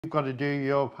You've got to do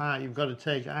your part. You've got to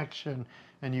take action,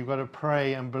 and you've got to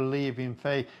pray and believe in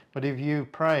faith. But if you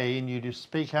pray and you just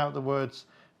speak out the words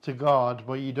to God,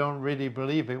 but you don't really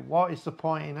believe it, what is the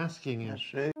point in asking Him? That's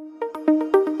true.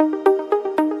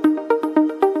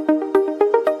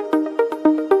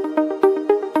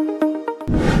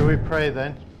 Shall we pray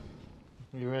then?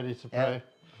 Are you ready to pray?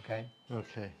 Okay.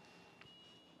 Okay.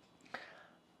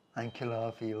 Thank you,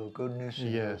 Lord, for your goodness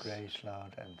and your grace,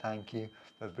 Lord. And thank you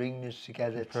for bringing us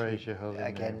together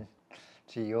again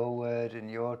to your word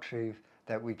and your truth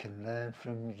that we can learn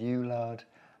from you, Lord,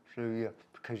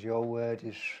 because your word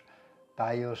is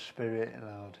by your Spirit,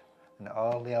 Lord. And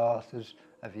all the authors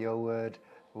of your word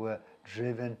were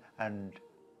driven and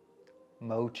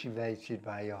motivated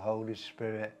by your Holy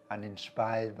Spirit and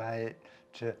inspired by it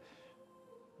to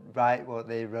write what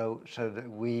they wrote so that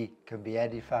we can be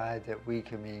edified, that we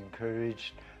can be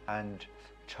encouraged and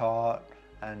taught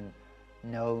and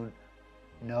know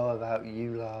about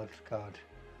you, Lord God,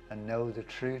 and know the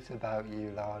truth about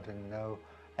you, Lord, and know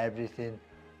everything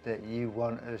that you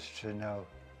want us to know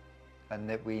and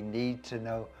that we need to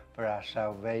know for our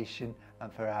salvation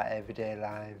and for our everyday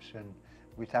lives. And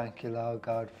we thank you, Lord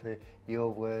God, for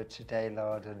your word today,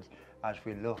 Lord, and as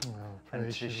we look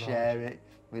and to share it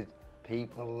with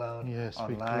people, Lord,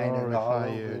 online and all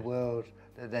over the world,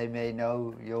 that they may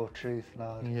know your truth,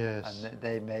 Lord, and that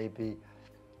they may be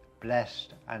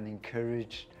blessed and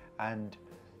encouraged and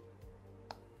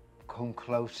come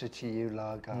closer to you,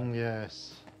 Lord God.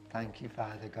 Yes. Thank you,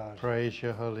 Father God. Praise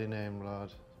your holy name,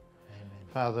 Lord. Amen.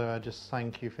 Father, I just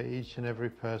thank you for each and every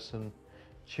person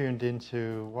tuned in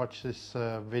to watch this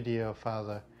video,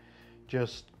 Father.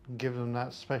 Just give them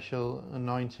that special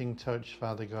anointing touch,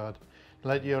 Father God.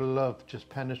 Let your love just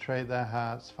penetrate their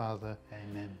hearts, Father.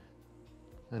 Amen.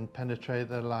 And penetrate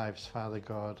their lives, Father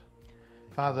God.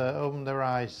 Father, open their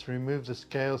eyes, remove the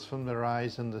scales from their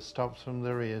eyes and the stops from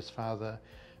their ears, Father,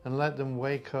 and let them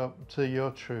wake up to your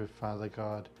truth, Father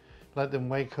God. Let them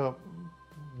wake up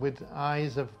with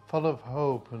eyes full of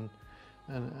hope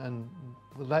and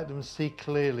let them see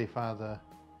clearly, Father,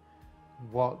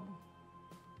 what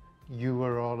you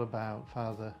are all about,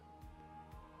 Father.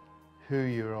 Who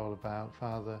you're all about,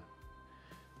 Father.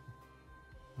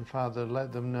 And Father,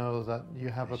 let them know that you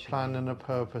have a plan and a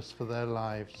purpose for their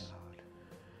lives.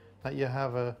 That you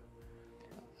have a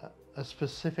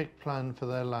specific plan for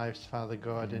their lives, Father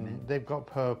God, and they've got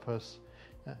purpose.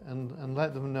 And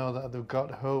let them know that they've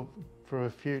got hope for a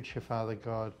future, Father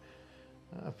God.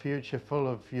 A future full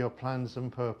of your plans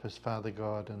and purpose, Father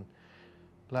God. And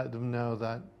let them know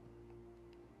that,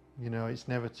 you know, it's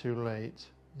never too late.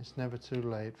 It's never too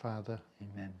late, Father.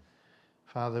 Amen.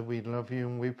 Father, we love you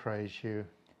and we praise you.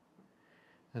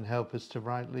 And help us to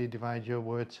rightly divide your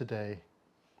word today.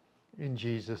 In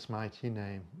Jesus' mighty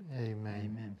name. Amen.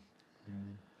 Amen.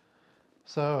 Amen.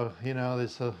 So, you know,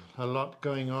 there's a lot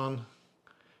going on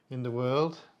in the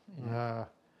world.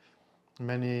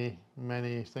 Many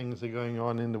things are going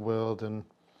on in the world, and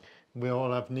we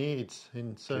all have needs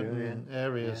in certain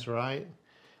areas, right?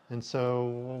 And so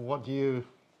what do you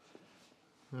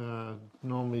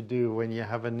normally do when you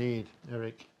have a need,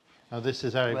 Eric? Now, this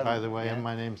is Eric, by the way, and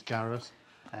my name's Gareth.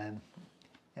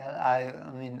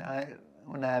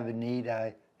 When I have a need,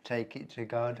 I take it to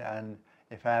God, and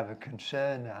if I have a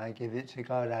concern, I give it to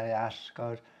God. I ask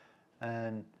God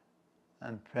and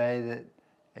pray that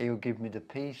He'll give me the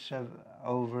peace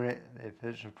over it, if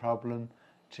it's a problem,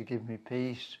 to give me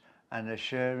peace and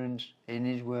assurance in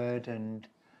His word, and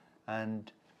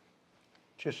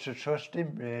just to trust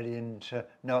Him, really, and to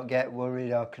not get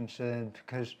worried or concerned,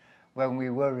 because when we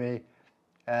worry,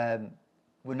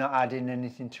 we're not adding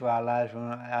anything to our lives, we're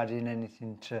not adding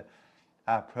anything to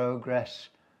our progress.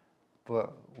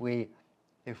 But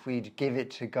if we give it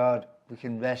to God, we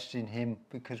can rest in Him,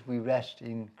 because we rest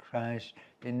in Christ,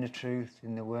 in the truth,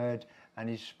 in the Word and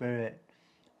His Spirit,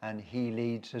 and He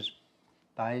leads us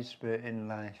by His Spirit in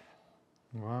life.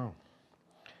 Wow.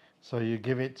 So you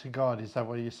give it to God, is that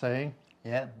what you're saying?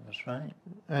 Yeah, that's right.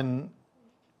 And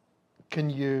can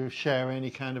you share any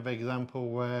kind of example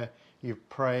where you've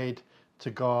prayed to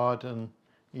God and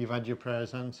you've had your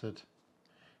prayers answered?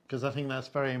 Because I think that's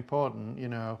very important, you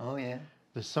know. Oh, yeah.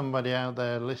 There's somebody out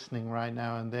there listening right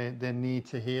now, and they need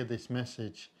to hear this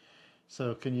message.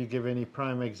 So can you give any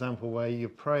prime example where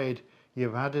you've prayed,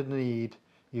 you've had a need,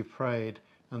 you've prayed,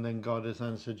 and then God has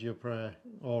answered your prayer,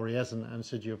 or He hasn't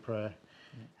answered your prayer?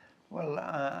 Well,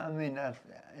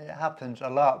 it happens a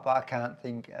lot, but I can't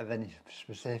think of any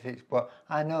specifics. But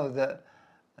I know that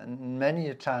many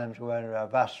a times where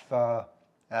I've asked for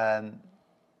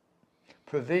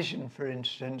provision, for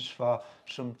instance, for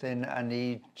something I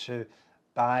need to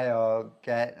buy or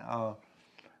get, or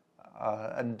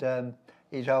and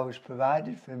he's always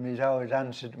provided for him. He's always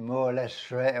answered more or less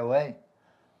straight away.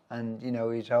 And, you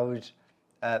know, he's always,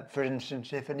 for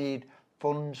instance, if I need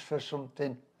funds for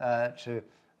something, to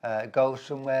go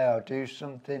somewhere or do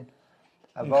something,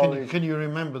 Can you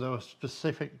remember there was a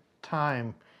specific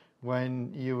time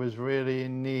when you was really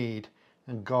in need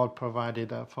and God provided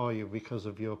that for you because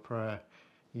of your prayer?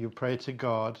 You prayed to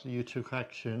God, you took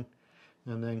action,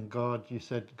 and then you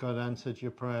said God answered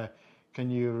your prayer. Can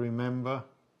you remember?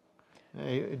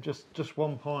 Just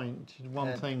one point,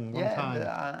 one thing, one time.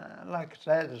 Like I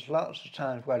said, there's lots of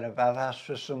times when I've asked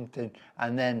for something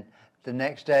and then the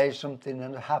next day something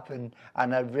had happened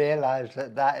and I realised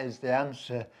that is the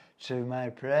answer to my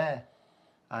prayer.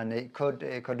 And it could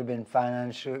have been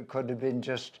financial, it could have been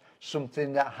just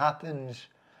something that happens.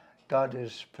 God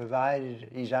has provided,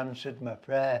 he's answered my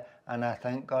prayer, and I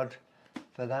thank God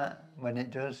for that when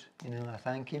it does. You know, I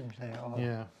thank him. Say, oh.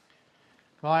 Yeah.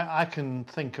 Well, I can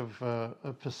think of a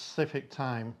specific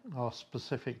time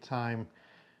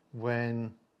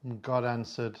when God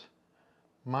answered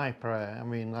my prayer. I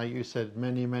mean, like you said,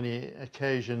 many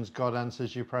occasions God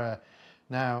answers your prayer.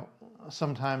 Now,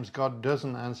 sometimes God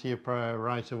doesn't answer your prayer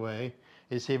right away.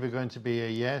 It's either going to be a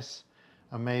yes,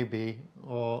 a maybe,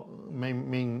 or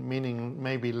meaning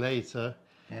maybe later,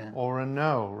 or a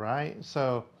no, right?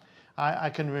 So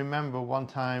I can remember one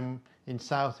time in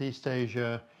Southeast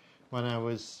Asia when I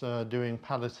was doing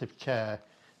palliative care,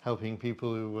 helping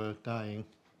people who were dying.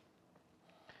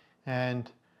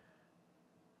 And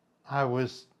I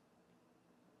was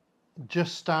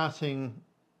just starting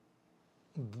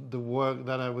the work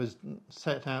that I was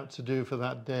set out to do for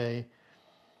that day,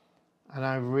 and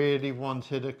I really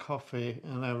wanted a coffee,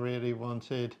 and I really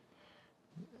wanted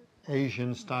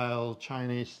Asian style,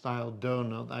 Chinese style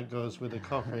donut that goes with the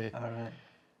coffee. All right.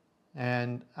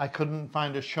 And I couldn't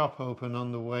find a shop open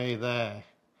on the way there.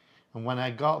 And when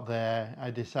I got there,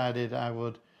 I decided I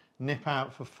would nip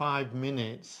out for 5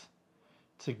 minutes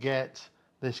to get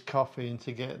this coffee and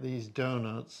to get these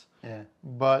donuts. Yeah.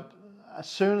 But as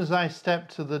soon as I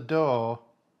stepped to the door,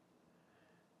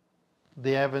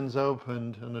 the heavens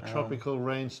opened and a tropical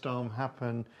rainstorm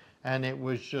happened, and it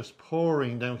was just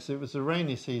pouring down because it was the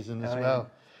rainy season as well.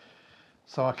 Yeah.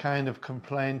 So I kind of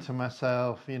complained to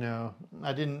myself, you know,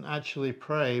 I didn't actually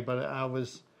pray, but I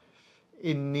was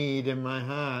in need in my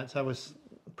heart. I was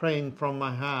praying from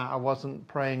my heart. I wasn't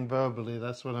praying verbally,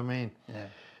 that's what I mean. Yeah.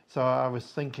 So I was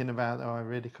thinking about, oh, I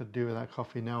really could do with that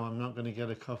coffee. No, I'm not going to get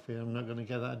a coffee. I'm not going to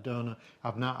get that donut.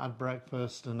 I've not had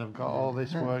breakfast and I've got all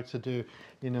this work to do,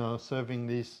 you know, serving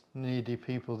these needy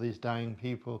people, these dying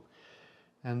people.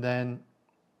 And then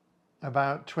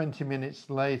about 20 minutes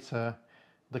later,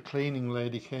 the cleaning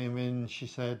lady came in. She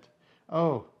said,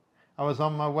 oh, I was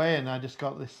on my way and I just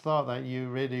got this thought that you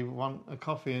really want a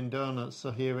coffee and donuts,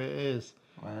 so here it is.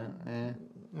 Well, yeah.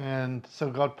 And so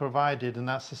God provided, and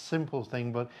that's a simple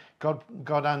thing, but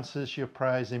God answers your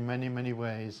prayers in many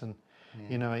ways. And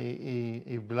you know,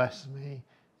 he blessed me.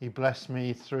 He blessed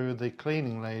me through the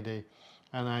cleaning lady,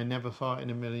 and I never thought in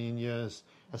a million years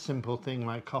a simple thing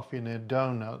like coffee and a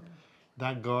donut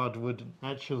that God would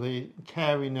actually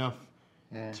care enough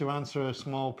to answer a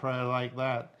small prayer like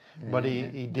that. But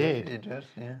he did. He does,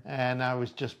 yeah. And I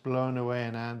was just blown away,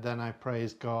 and then I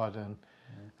praised God, and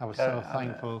I was so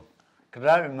thankful. Because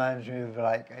that reminds me of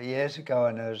like years ago,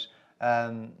 and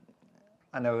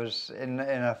I was in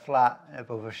a flat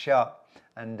above a shop,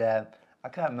 and I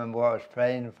can't remember what I was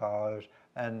praying for,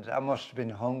 and I must have been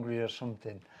hungry or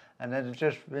something, and then I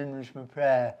just finished my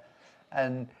prayer,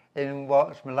 and in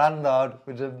walks my landlord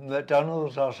with a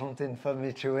McDonald's or something for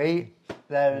me to eat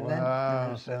there and then. You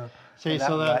know, so. See,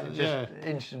 so that just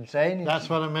instantaneous. That's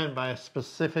what I meant by a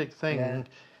specific thing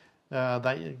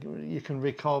that you can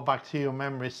recall back to your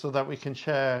memories, so that we can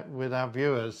share with our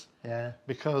viewers. Yeah.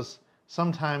 Because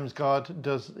sometimes God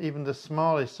does even the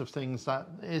smallest of things that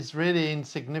is really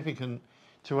insignificant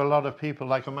to a lot of people,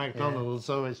 like a McDonald's.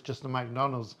 So it's just a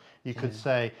McDonald's, you could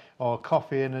say, or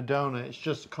coffee and a donut. It's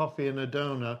just coffee and a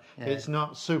donut. Yeah. It's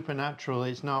not supernatural.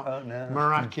 It's not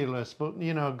miraculous. But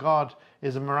you know, God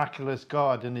is a miraculous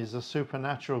God, and He's a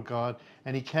supernatural God,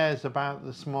 and He cares about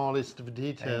the smallest of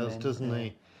details, doesn't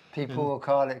He? People will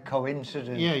call it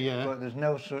coincidence. Yeah. But there's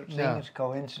no such thing as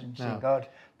coincidence in God,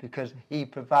 because He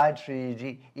provides for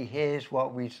you. He hears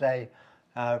what we say.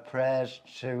 Our prayers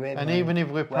to Him, and even if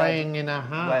we're praying in our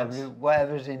hearts,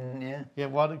 whatever's in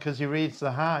because He reads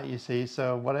the heart, you see.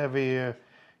 So whatever you're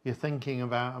thinking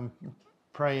about and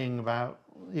praying about,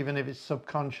 even if it's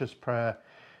subconscious prayer,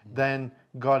 then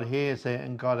God hears it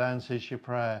and God answers your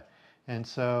prayer. And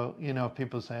so, you know,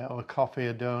 people say, oh, a coffee,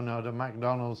 a donut, a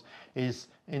McDonald's is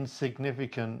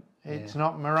insignificant. It's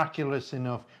not miraculous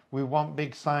enough. We want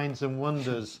big signs and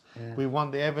wonders. We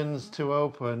want the heavens to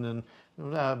open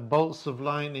and bolts of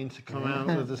lightning to come out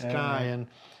of the sky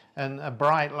and a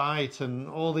bright light and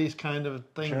all these kind of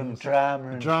things. Some drama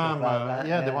and stuff like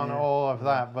that. They want all of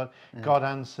that, but God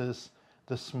answers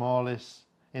the smallest,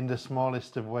 in the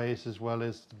smallest of ways as well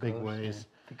as the big ways.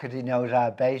 Because he knows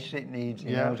our basic needs.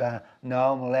 He knows our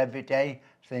normal, everyday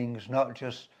things, not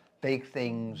just big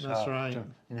things. That's right.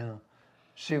 You know,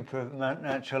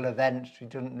 supernatural events. We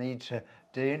don't need to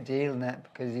deal in that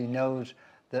because he knows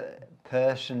the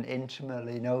person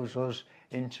intimately, knows us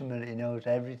intimately, knows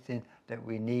everything that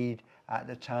we need at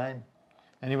the time.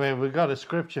 Anyway, we've got a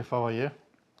scripture for you.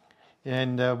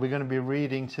 And we're going to be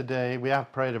reading today. We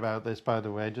have prayed about this, by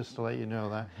the way, just to let you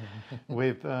know that.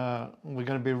 We're going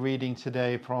to be reading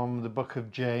today from the book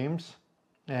of James.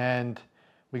 And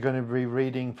we're going to be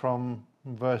reading from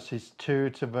verses 2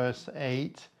 to verse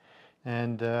 8.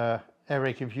 And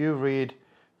Eric, if you read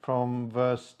from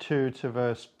verse 2 to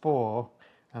verse 4,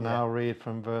 and I'll read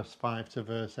from verse 5 to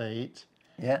verse 8.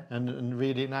 Yeah. And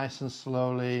read it nice and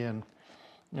slowly and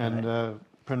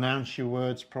pronounce your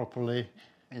words properly.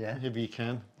 Yeah, if you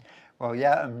can. Well,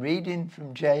 yeah, I'm reading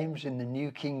from James in the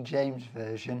New King James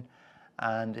Version,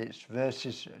 and it's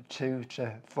verses 2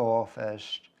 to 4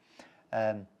 first.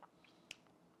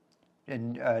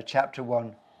 In chapter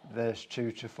 1, verse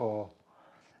 2 to 4.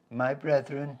 My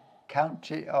brethren,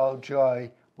 count it all joy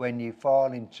when you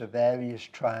fall into various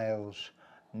trials,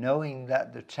 knowing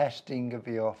that the testing of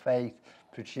your faith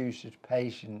produces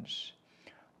patience.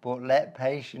 But let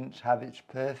patience have its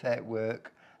perfect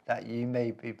work, that you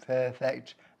may be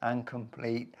perfect and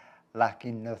complete,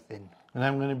 lacking nothing. And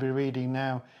I'm going to be reading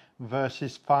now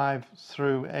verses 5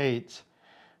 through 8.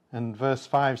 And verse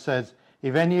 5 says,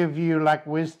 if any of you lack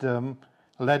wisdom,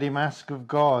 let him ask of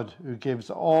God, who gives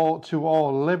to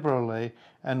all liberally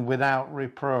and without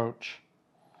reproach,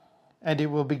 and it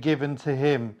will be given to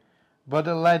him. But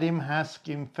let him ask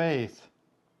in faith,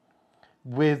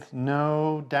 with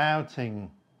no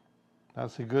doubting.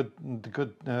 That's a good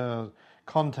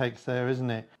context there, isn't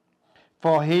it?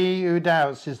 For he who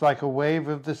doubts is like a wave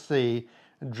of the sea,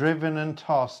 driven and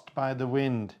tossed by the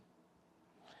wind.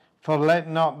 For let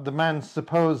not the man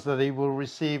suppose that he will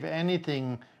receive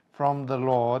anything from the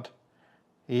Lord.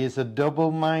 He is a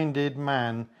double-minded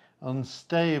man,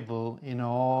 unstable in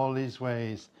all his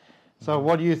ways. So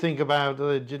what do you think about,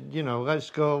 let's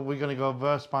go, we're going to go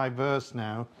verse by verse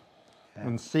now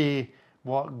and see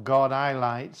what God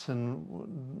highlights and,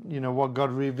 what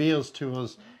God reveals to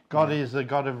us. God is a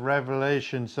God of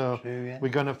revelation, so we're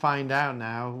going to find out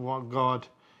now what God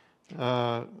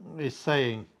is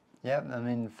saying. Yep, I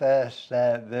mean, first,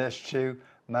 verse 2,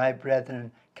 my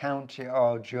brethren, count it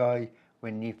all joy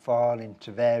when you fall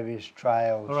into various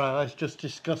trials. All right, let's just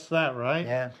discuss that, right?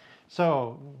 Yeah.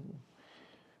 So,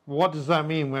 what does that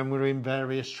mean when we're in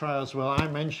various trials? Well, I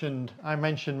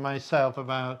mentioned myself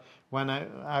about when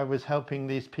I was helping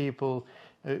these people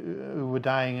who were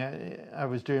dying. I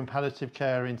was doing palliative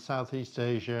care in Southeast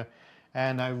Asia,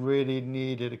 and I really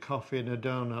needed a coffee and a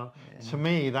donut. Yeah. To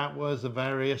me, that was a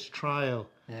various trial.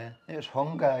 Yeah, it was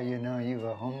hunger, you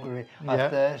were hungry or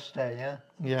thirsty,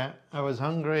 Yeah, I was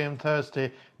hungry and thirsty.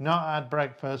 Not at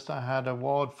breakfast, I had a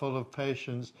ward full of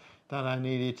patients that I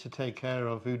needed to take care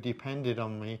of who depended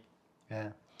on me. Yeah.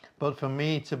 But for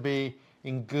me to be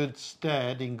in good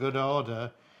stead, in good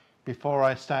order, before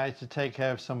I started to take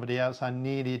care of somebody else, I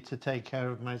needed to take care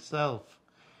of myself.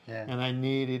 Yeah. And I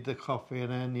needed the coffee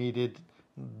and I needed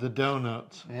the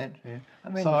donut. Yeah. I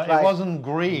mean, so it wasn't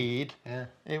greed,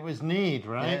 it was need,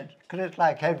 right? Because it's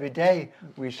like every day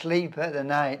we sleep at the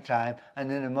night time and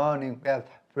in the morning we have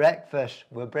breakfast,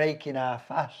 we're breaking our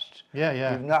fast.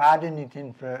 Yeah. We've not had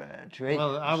anything to eat.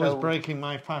 Well, I was breaking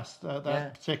my fast at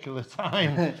that particular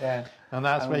time. And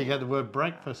that's where you get the word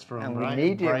breakfast from, and right? We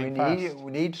need it.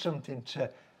 We need something to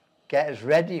get us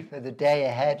ready for the day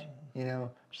ahead,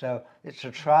 So it's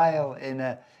a trial in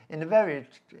a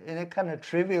kind of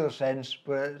trivial sense,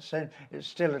 but it's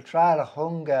still a trial of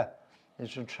hunger.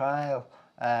 It's a trial,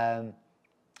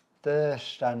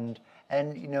 thirst, and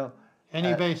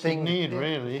any basic need,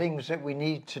 really. Things that we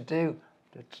need to do,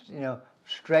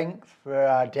 strength for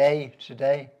our day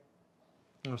today.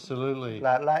 Absolutely.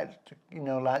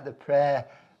 Like the prayer,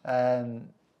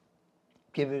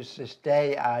 give us this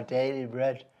day our daily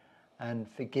bread, and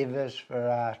forgive us for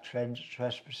our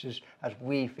trespasses as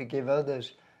we forgive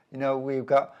others. We've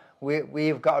got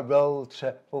a role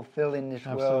to fulfill in this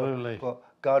world, but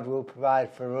God will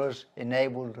provide for us,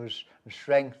 enable us, and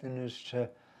strengthen us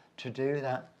to do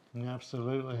that.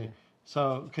 Absolutely.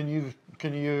 So, can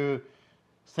you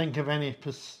think of any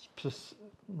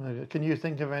Can you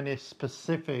think of any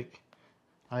specific?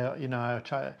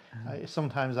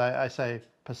 Sometimes I say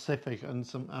Pacific, and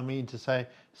I mean to say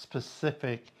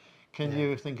specific. Can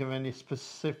you think of any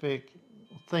specific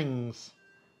things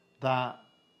that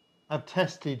have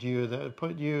tested you, that have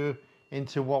put you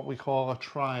into what we call a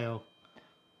trial?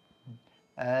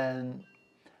 I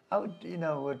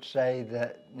would say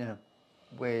that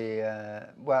we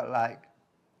like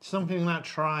something that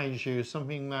tries you,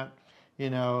 something that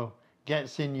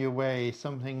gets in your way,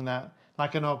 something that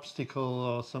like an obstacle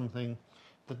or something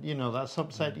that that's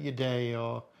upset your day,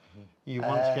 or you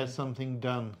want to get something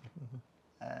done.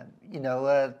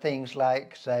 Things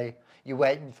like, say, you're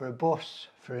waiting for a bus,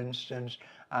 for instance,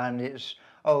 and it's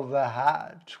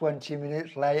over 20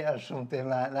 minutes late or something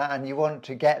like that, and you want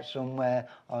to get somewhere,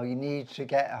 or you need to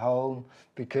get home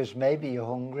because maybe you're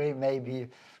hungry, maybe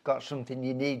you've got something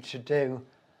you need to do.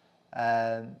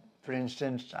 For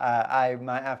instance, I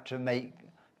might have to make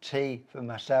tea for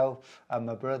myself and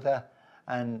my brother,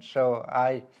 and so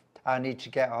I need to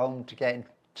get home to get in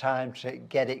time to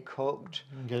get it cooked,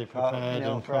 get it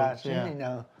prepared, for us,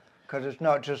 because it's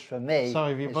not just for me. So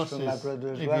if your it's for my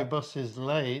brother as well. If your bus is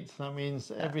late, that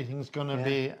means everything's going to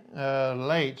be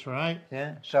late, right?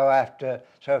 Yeah. So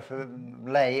if I'm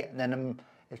late, and then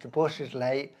if the bus is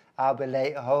late, I'll be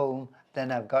late home.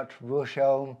 Then I've got to rush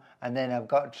home, and then I've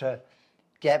got to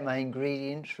get my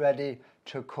ingredients ready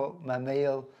to cook my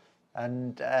meal,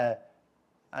 and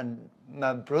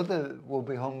my brother will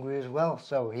be hungry as well,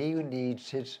 so he needs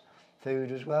his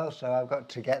food as well, so I've got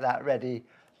to get that ready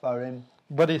for him.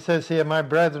 But it says here, my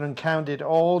brethren, count it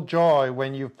all joy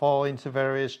when you fall into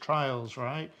various trials,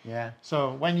 right? Yeah.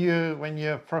 So when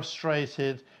you're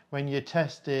frustrated, when you're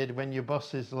tested, when your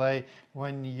bus is late,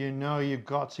 when you've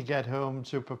got to get home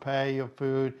to prepare your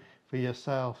food for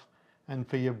yourself and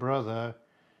for your brother,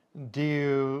 do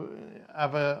you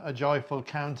have a joyful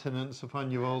countenance upon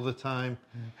you all the time?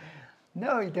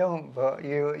 No, you don't. But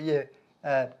you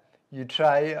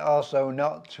try also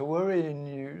not to worry,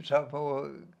 and you sort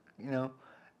of,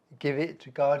 give it to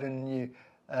God, and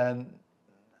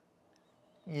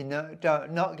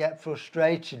don't not get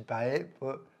frustrated by it,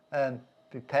 but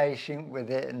be patient with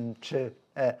it, and to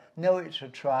know it's a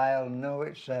trial, know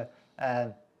it's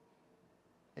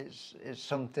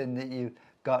something that you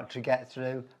got to get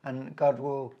through, and God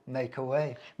will make a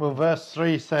way. Well, verse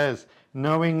 3 says,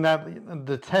 knowing that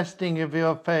the testing of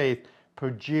your faith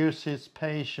produces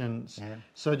patience. Yeah.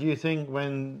 So do you think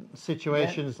when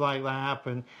situations like that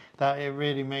happen, that it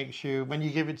really makes you, when you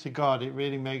give it to God, it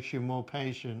really makes you more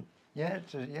patient? Yeah,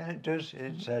 it does.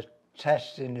 It's a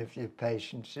testing of your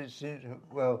patience.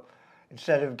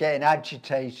 Instead of getting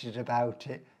agitated about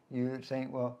it, you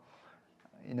think, well,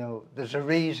 there's a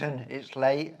reason it's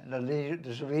late.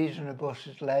 There's a reason the bus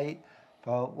is late.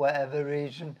 For whatever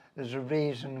reason, there's a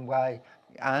reason why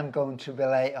I'm going to be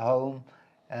late home.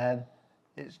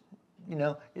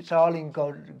 It's all in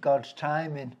God's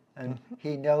timing, and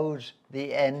He knows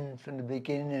the end from the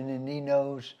beginning, and He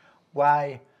knows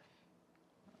why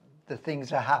the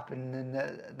things are happening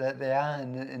that they are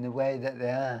in the way that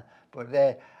they are. But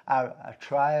they are a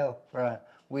trial for us.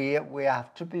 We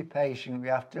have to be patient. We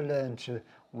have to learn to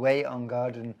wait on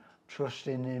God and trust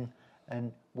in Him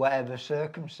in whatever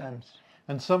circumstance.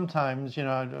 And sometimes,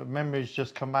 memories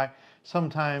just come back.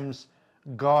 Sometimes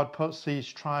God puts these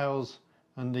trials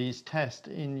and these tests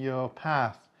in your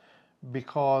path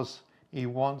because He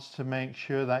wants to make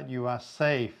sure that you are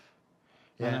safe.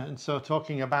 Yeah. And so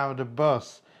talking about a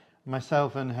bus,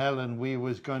 myself and Helen, we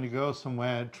was going to go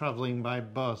somewhere travelling by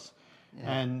bus.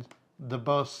 Yeah. And the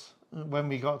bus, when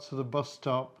we got to the bus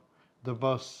stop, the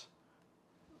bus,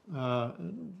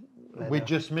 we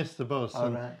just missed the bus. Oh,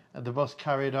 and right. The bus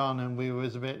carried on, and we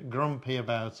was a bit grumpy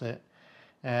about it.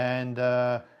 And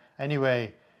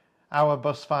anyway, our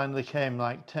bus finally came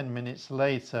like 10 minutes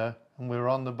later, and we were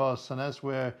on the bus. And as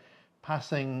we're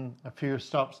passing a few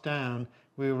stops down,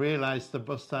 we realised the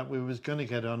bus that we was going to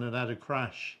get on had a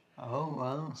crash. Oh,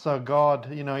 wow. So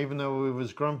God, even though we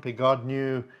was grumpy, God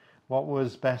knew what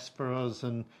was best for us,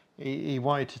 and He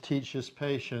wanted to teach us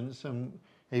patience, and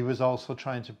He was also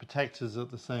trying to protect us at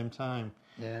the same time.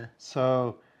 Yeah.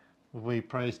 So we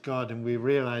praise God, and we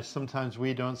realize sometimes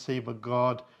we don't see, but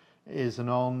God is an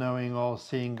all-knowing,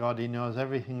 all-seeing God. He knows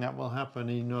everything that will happen.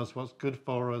 He knows what's good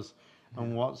for us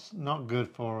and what's not good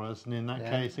for us. And in that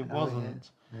case, it wasn't.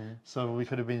 Yeah. So we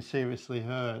could have been seriously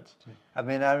hurt. I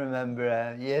mean, I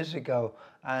remember years ago,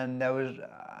 and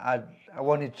I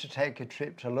wanted to take a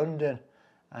trip to London,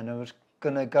 and I was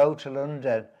going to go to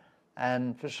London,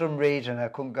 and for some reason I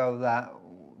couldn't go that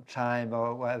time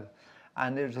or whatever.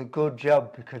 And it was a good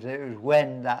job because it was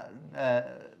when that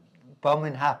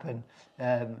bombing happened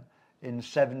in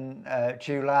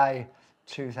July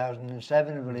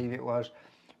 2007, I believe it was,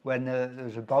 when there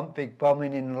was a big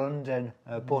bombing in London.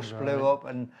 A bus blew up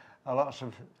and lots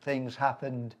of things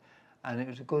happened, and it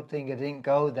was a good thing I didn't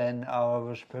go then, or I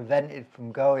was prevented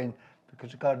from going,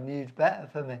 because God knew better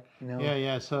for me, you know.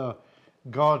 Yeah. So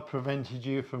God prevented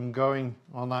you from going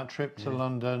on that trip to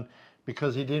London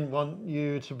because He didn't want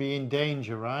you to be in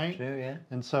danger, right? True, yeah.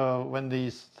 And so when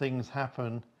these things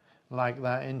happen, like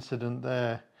that incident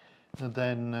there,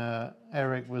 then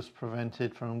Eric was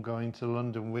prevented from going to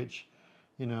London, which,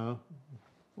 you know,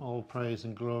 all praise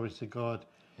and glory to God.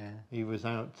 Yeah. He was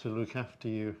out to look after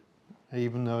you,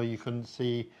 even though you couldn't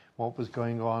see what was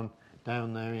going on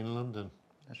down there in London.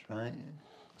 That's right.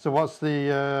 So what's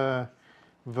the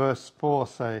verse 4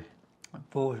 say?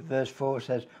 Verse 4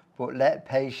 says, "But let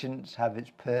patience have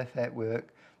its perfect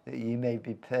work, that you may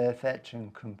be perfect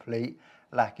and complete,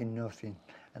 lacking nothing."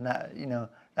 And that, you know,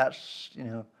 that's, you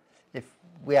know, if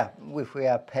we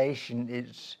are patient,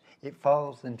 it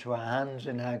falls into our hands,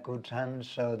 in our good hands,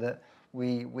 so that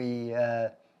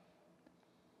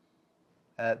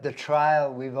the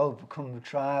trial, we've overcome the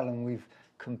trial, and we've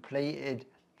completed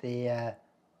the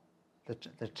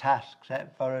task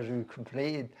set for us. We've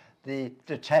completed the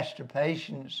test of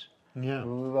patience. Yeah.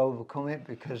 We've overcome it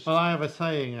because... Well, I have a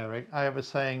saying, Eric. I have a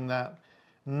saying that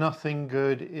nothing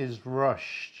good is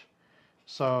rushed.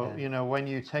 So, you know, when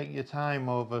you take your time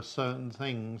over certain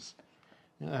things,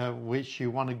 which you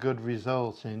want a good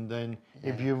result in, then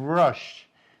if you rush,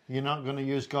 you're not going to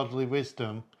use godly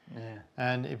wisdom. Yeah.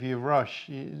 And if you rush,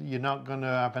 you're not going to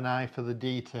have an eye for the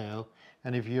detail.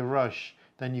 And if you rush,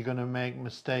 then you're going to make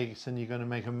mistakes, and you're going to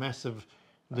make a mess of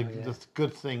the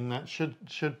good thing that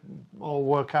should all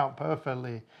work out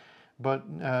perfectly. But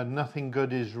nothing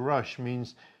good is rush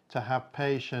means to have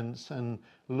patience and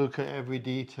look at every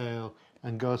detail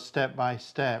and go step by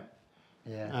step.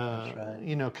 Yeah, that's right.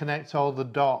 You know, connect all the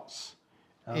dots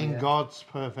in God's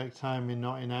perfect timing,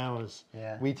 not in ours.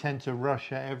 Yeah. We tend to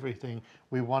rush at everything.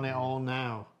 We want it all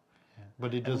now,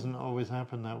 but it doesn't always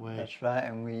happen that way. That's right,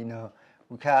 and we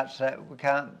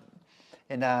can't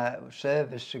in our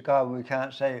service to God, we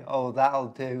can't say, "Oh, that'll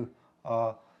do,"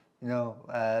 or, you know,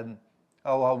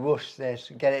 "Oh, I'll rush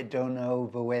this, get it done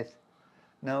over with."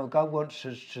 No, God wants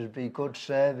us to be good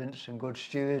servants and good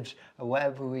stewards of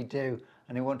whatever we do,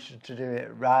 and He wants us to do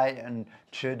it right and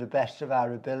to the best of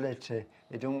our ability.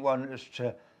 He doesn't want us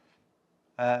to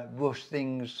rush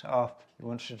things off. He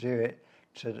wants to do it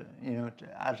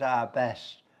at our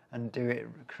best and do it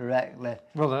correctly.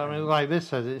 Well, I mean, like this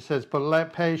says, it says, "But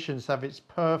let patience have its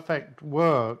perfect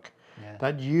work,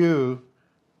 that you,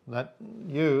 where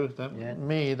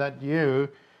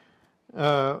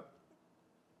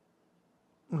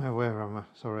am I?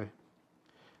 Sorry.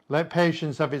 Let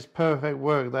patience have its perfect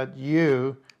work, that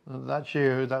you,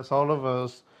 that's all of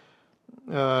us,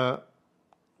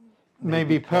 may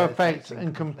be perfect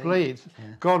and complete."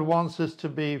 Yeah. God wants us to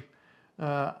be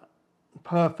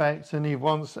perfect, and He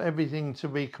wants everything to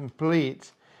be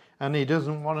complete, and He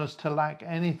doesn't want us to lack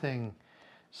anything.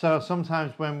 So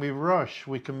sometimes when we rush,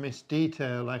 we can miss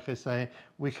detail. Like I say,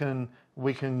 we can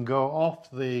go off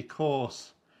the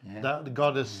course that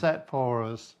God has set for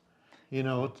us, you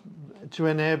know, to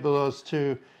enable us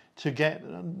to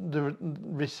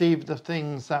receive the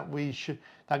things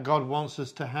that God wants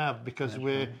us to have, because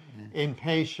we're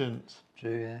impatient.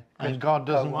 True, yeah. And God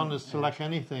doesn't want us to lack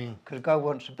anything. Because God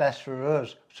wants the best for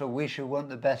us, so we should want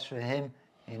the best for Him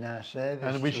in our service.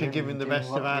 And we should give Him the best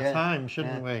of our time,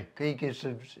 shouldn't we? He gives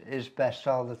us His best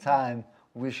all the time.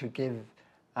 We should give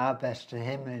our best to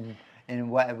Him in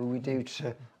whatever we do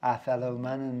to our fellow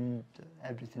man and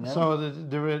everything else. So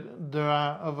there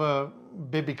are other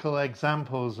biblical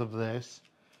examples of this,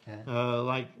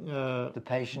 like the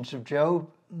patience of Job.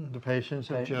 The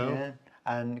patience of Job. Yeah.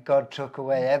 And God took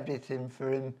away everything for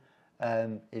him,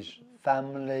 his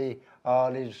family,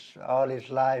 all his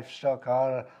livestock,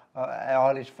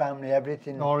 all his family,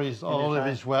 everything. All of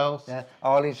his wealth. Yeah,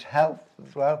 all his health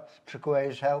as well. Took away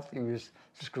his health. He was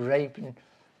scraping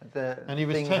and He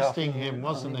was testing him,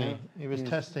 wasn't He? He was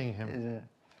testing him.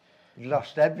 He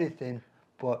lost everything,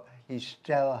 but he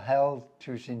still held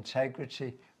to his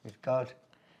integrity with God.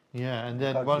 Yeah, and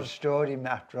then God restored him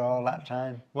after all that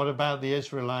time. What about the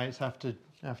Israelites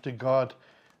after God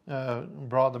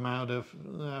brought them out of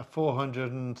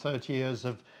 430 years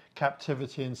of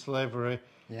captivity and slavery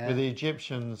with the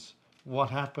Egyptians? What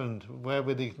happened? Where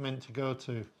were they meant to go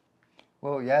to?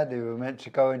 Well, they were meant to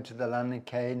go into the land of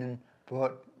Canaan,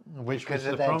 but which was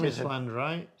the promised land,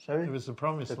 right? Sorry? It was the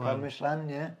promised land. The promised land,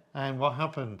 yeah. And what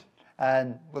happened?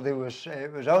 And well, it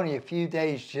was only a few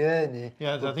days' journey.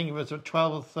 Yeah, I think it was a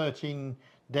 12 or 13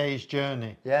 days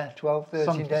journey. Yeah, 12,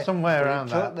 13 days. Somewhere but around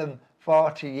that. It took them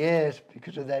 40 years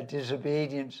because of their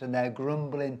disobedience and their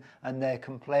grumbling and their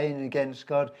complaining against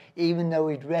God. Even though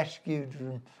he'd rescued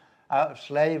them out of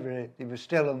slavery, they were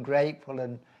still ungrateful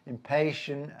and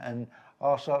impatient and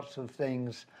all sorts of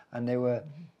things. And they were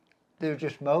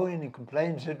just moaning and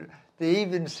complaining. So they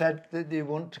even said that they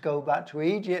want to go back to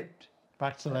Egypt.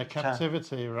 Back to their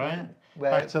captivity, right? Yeah,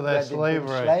 back to their slavery.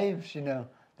 Slaves, you know.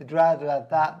 They'd rather have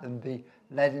that than be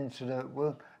led into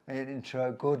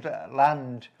a good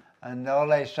land, and all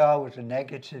they saw was the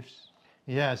negatives.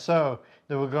 Yeah, so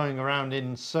they were going around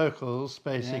in circles,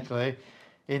 basically,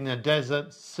 in a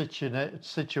desert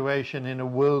situation, in a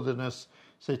wilderness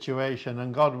situation,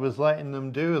 and God was letting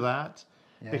them do that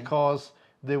because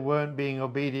they weren't being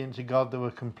obedient to God. They were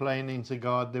complaining to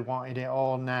God. They wanted it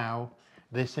all now,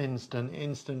 this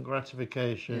instant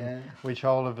gratification, which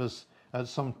all of us at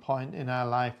some point in our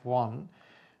life want.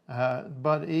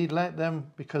 But he let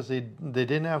them, because they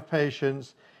didn't have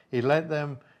patience, he let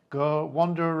them go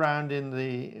wander around in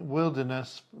the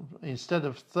wilderness instead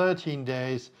of 13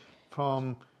 days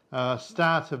from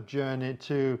start of journey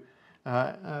to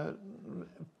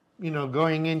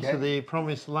going into the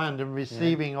promised land and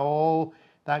receiving all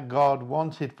that God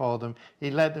wanted for them.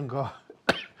 He let them go.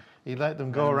 He let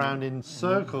them go around in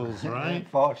circles, right?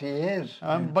 40 years.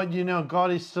 But God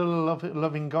is still a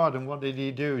loving God, and what did he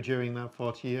do during that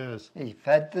 40 years? He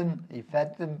fed them. He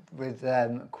fed them with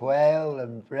quail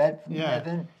and bread from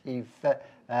heaven.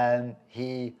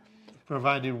 He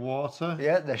provided water.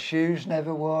 Yeah, their shoes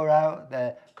never wore out.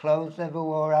 Their clothes never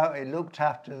wore out. He looked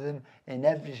after them in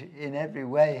every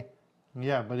way.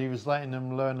 Yeah, but he was letting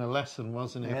them learn a lesson,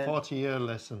 wasn't it? A 40-year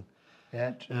lesson.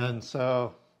 Yeah, true. And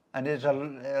so. And it's a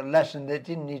lesson they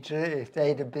didn't need to. If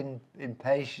they'd have been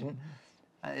impatient,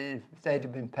 and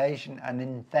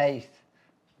in faith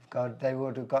of God, they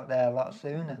would have got there a lot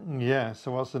sooner. Yeah.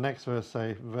 So what's the next verse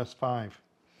say? Verse 5.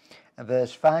 And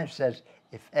verse 5 says,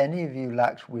 "If any of you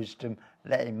lacks wisdom,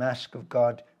 let him ask of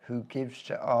God, who gives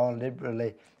to all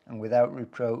liberally and without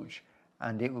reproach,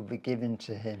 and it will be given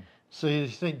to him." So you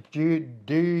think? Do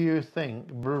you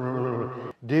think,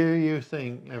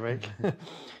 Eric?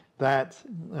 That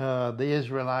the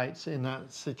Israelites in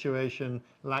that situation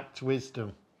lacked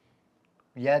wisdom?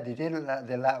 Yeah, they did.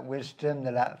 They lacked wisdom,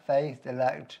 they lacked faith, they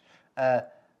lacked the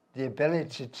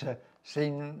ability to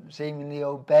seemingly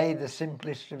obey the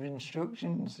simplest of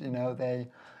instructions. They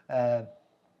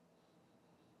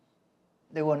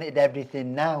wanted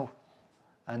everything now,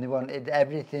 and they wanted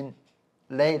everything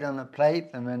laid on a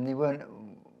plate for them, and they weren't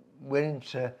willing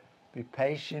to be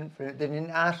patient for it. They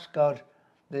didn't ask God.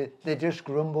 They just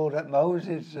grumbled at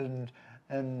Moses and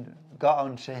got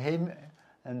onto him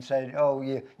and said, "Oh,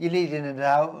 you're leading us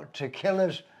out to kill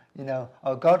us,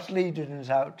 or God's leading us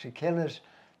out to kill us,"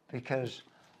 because,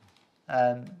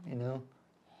 they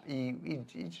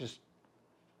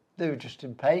were just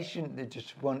impatient. They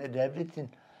just wanted everything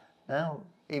now,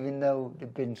 even though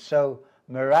they'd been so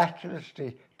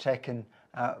miraculously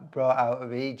brought out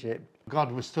of Egypt.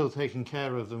 God was still taking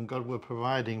care of them. God were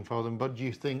providing for them. But do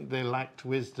you think they lacked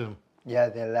wisdom? Yeah,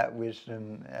 they lacked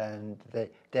wisdom, and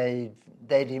they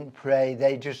didn't pray.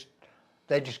 They just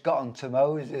got onto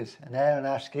Moses and Aaron,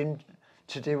 asked him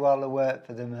to do all the work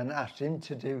for them, and asked him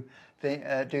to do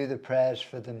the prayers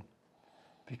for them,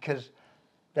 because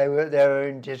they were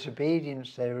in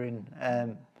disobedience. They were in.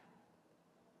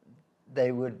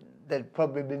 They'd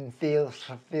probably feel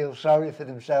sorry for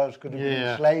themselves. Could have been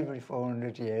in slavery for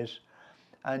 400 years.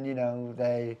 And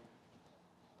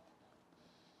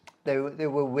they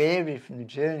were weary from the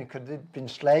journey because they'd been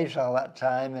slaves all that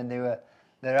time, and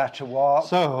they had to walk.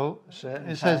 So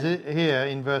it says here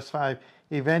in verse 5,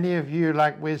 "If any of you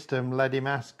lack wisdom, let him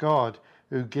ask God,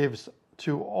 who gives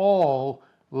to all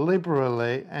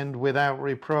liberally and without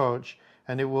reproach,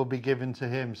 and it will be given to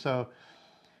him." So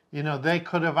they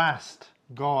could have asked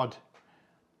God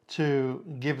to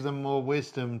give them more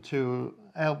wisdom, to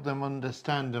help them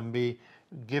understand and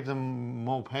give them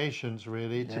more patience,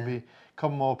 really, to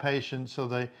become more patient, so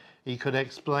that he could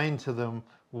explain to them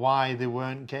why they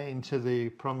weren't getting to the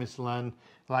promised land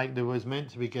like they was meant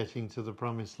to be getting to the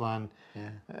promised land.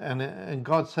 And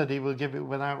God said he will give it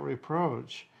without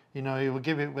reproach. He will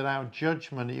give it without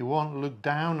judgment. He won't look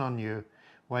down on you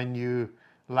when you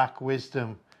lack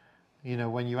wisdom.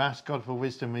 When you ask God for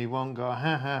wisdom, he won't go,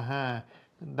 "Ha ha ha,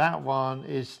 that one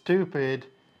is stupid,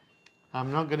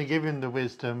 I'm not going to give him the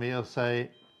wisdom." He'll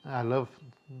say, "I love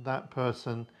that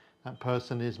person. That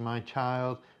person is my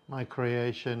child, my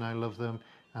creation. I love them,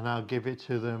 and I'll give it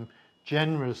to them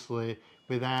generously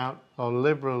without, or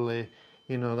liberally,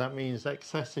 that means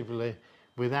excessively,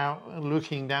 without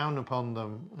looking down upon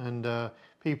them. And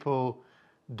people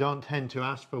don't tend to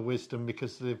ask for wisdom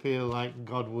because they feel like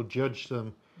God will judge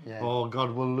them, or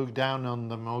God will look down on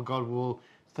them, or God will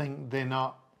think they're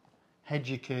not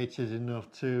educated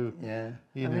enough to, and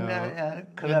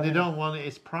they don't want it.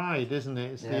 It's pride, isn't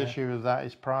it? It's the issue of that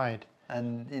is pride.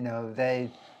 And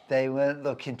they weren't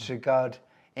looking to God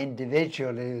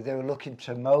individually. They were looking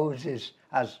to Moses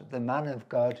as the man of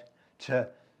God to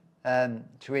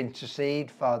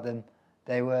intercede for them.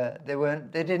 They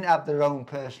didn't have their own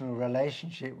personal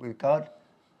relationship with God.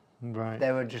 Right.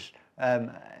 They were just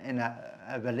in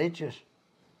a religious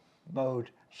mode.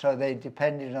 So they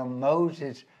depended on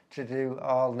Moses to do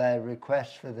all their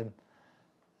requests for them.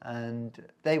 And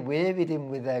they wearied him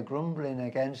with their grumbling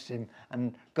against him.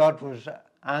 And God was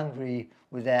angry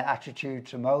with their attitude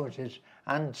to Moses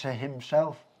and to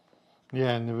himself.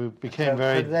 Yeah, and they became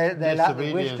very they lacked the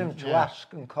disobedient. wisdom to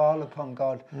ask and call upon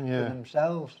God for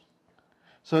themselves.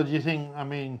 So do you think,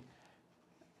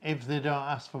 if they don't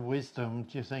ask for wisdom,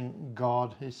 do you think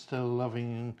God is still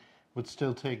loving and would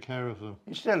still take care of them?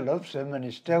 He still loves them, and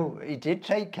he did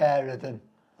take care of them.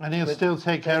 And he'll still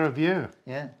take care of you.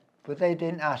 Yeah, but they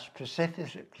didn't ask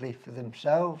specifically for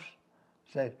themselves.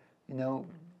 So,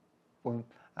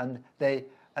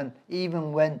 and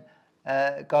even when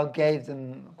God gave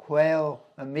them quail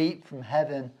and meat from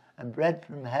heaven and bread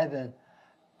from heaven,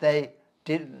 they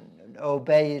didn't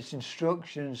obey his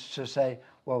instructions to say,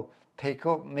 well, pick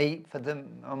up meat for the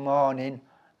morning,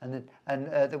 and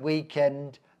at the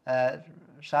weekend,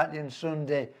 Saturday and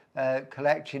Sunday,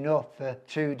 collect enough for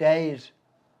 2 days.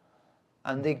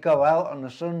 And they go out on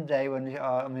a Sunday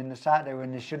the Saturday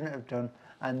when they shouldn't have done,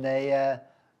 and they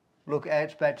look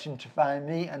expecting to find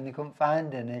meat, and they couldn't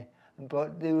find any.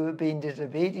 But they were being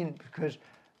disobedient because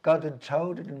God had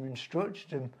told them,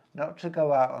 instructed them not to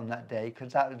go out on that day,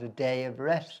 because that was a day of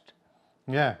rest.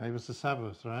 Yeah, it was the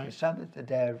Sabbath, right? The Sabbath, the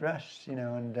day of rest,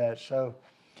 and so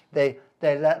they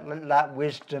lacked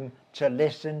wisdom to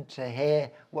listen, to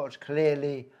hear what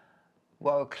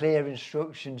were clear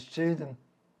instructions to them.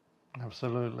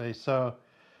 Absolutely. So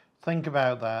think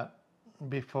about that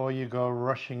before you go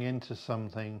rushing into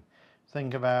something.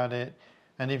 Think about it.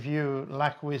 And if you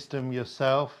lack wisdom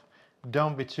yourself,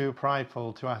 don't be too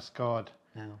prideful to ask God.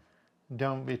 No.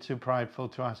 Don't be too prideful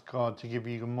to ask God to give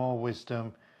you more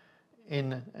wisdom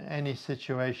in any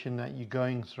situation that you're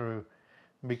going through,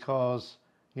 because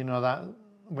that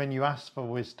when you ask for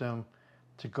wisdom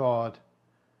to God,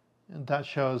 that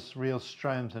shows real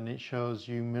strength and it shows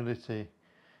humility.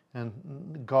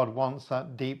 And God wants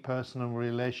that deep personal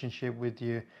relationship with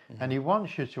you, and he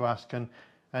wants you to ask,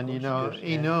 and he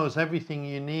knows everything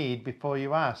you need before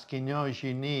you ask. He knows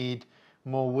you need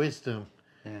more wisdom.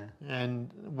 Yeah. And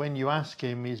when you ask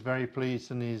him, he's very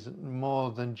pleased, and he's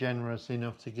more than generous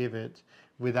enough to give it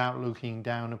without looking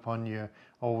down upon you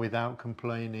or without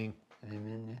complaining.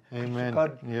 Amen. Yeah.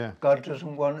 Amen. God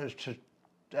doesn't want us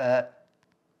to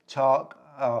talk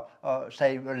or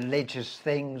say religious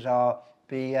things or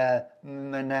be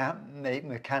make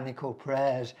mechanical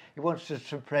prayers. He wants us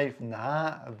to pray from the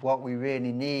heart of what we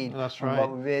really need. That's and right.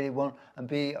 what we really want, and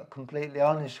be completely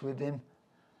honest with him,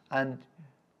 and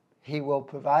he will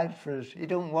provide for us. He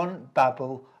don't want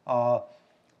babble or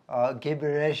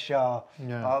gibberish or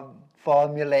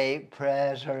formulaic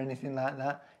prayers or anything like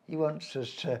that. He wants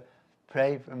us to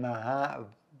pray from our heart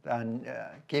and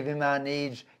give him our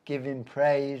needs, give him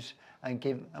praise,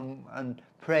 and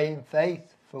pray in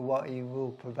faith for what he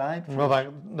will provide for us.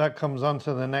 Well, that comes on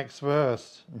to the next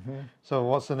verse. Mm-hmm. So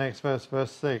what's the next verse?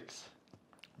 Verse 6.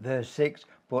 Verse 6,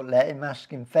 but let him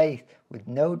ask in faith with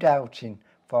no doubting,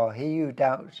 for he who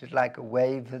doubts is like a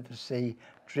wave of the sea,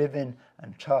 driven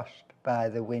and tossed by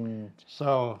the wind.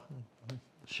 So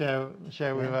share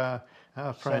with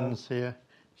our friends here.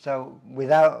 So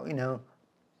without,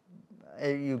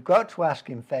 you've got to ask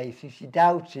in faith. If you're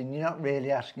doubting, you're not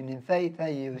really asking in faith, are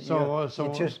you? You're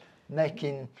just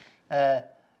making,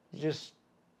 it's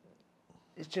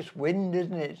just wind,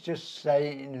 isn't it? It's just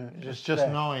saying, it's just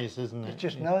noise, isn't it? It's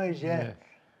just noise, yeah.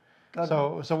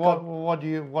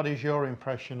 What is your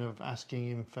impression of asking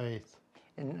in faith?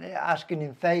 In asking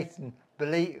in faith and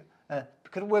believe,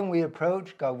 because when we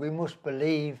approach God, we must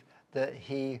believe that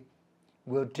he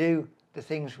will do the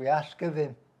things we ask of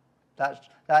him. That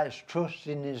is trust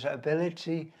in his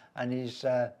ability and his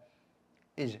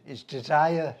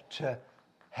desire to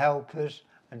help us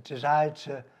and desire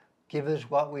to give us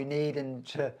what we need and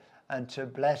to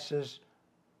bless us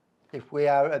if we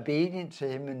are obedient to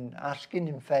him and asking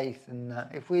in faith. And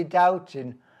if we're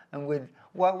doubting and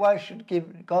why should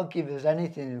God give us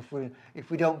anything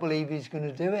if we don't believe He's going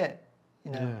to do it?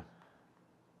 You know.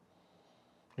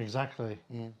 Yeah. Exactly.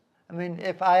 Yeah. I mean,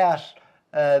 if I ask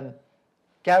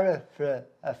Gareth for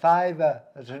a fiver,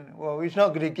 I said, well, he's not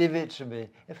going to give it to me.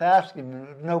 If I ask him,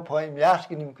 there's no point in me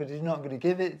asking him because he's not going to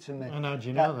give it to me. And how do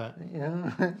you know that? You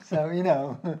know, so you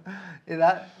know,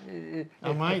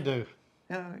 I might do.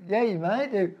 Yeah, you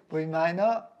might do, but you might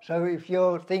not. So if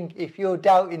you're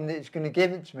doubting that it's going to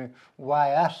give it to me, why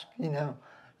ask? You know,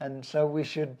 and so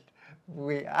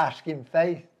we ask in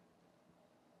faith.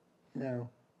 You know,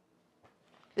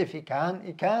 if he can't,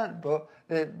 he can't. But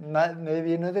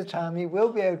maybe another time he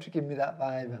will be able to give me that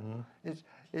fiver.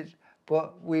 Mm-hmm.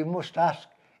 But we must ask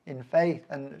in faith,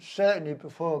 and certainly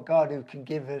before God, who can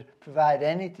provide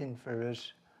anything for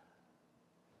us.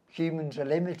 Humans are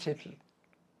limited.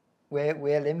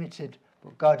 We're limited,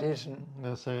 but God isn't.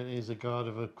 That's it. He's a God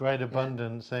of a great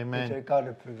abundance. Yeah. Amen. He's a God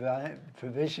of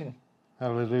provision.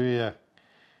 Hallelujah.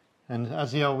 And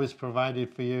has He always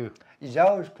provided for you? He's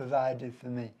always provided for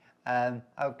me. I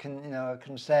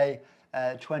can say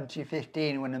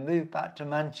 2015, when I moved back to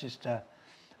Manchester,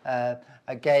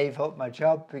 I gave up my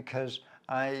job because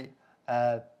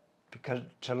to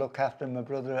look after my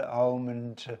brother at home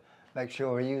and to make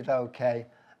sure he was okay.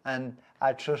 And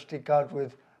I trusted God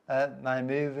with my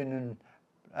moving and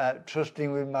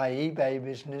trusting with my eBay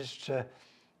business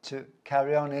to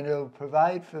carry on, and He'll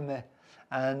provide for me.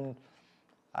 And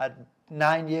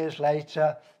 9 years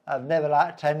later, I've never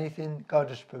lacked anything. God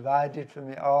has provided for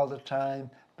me all the time,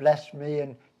 blessed me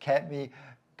and kept me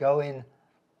going,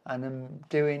 and I'm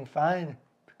doing fine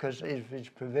because of His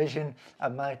provision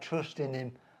and my trust in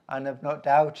Him. And I've not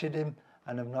doubted Him,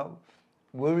 and I've not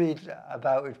worried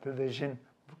about His provision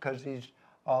because He's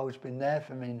always been there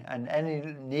for me, and any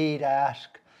need I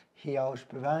ask, He always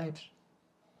provides.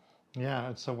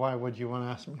 Yeah, so why would you want to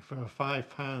ask me for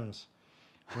 £5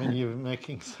 when you're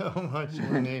making so much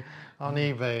money on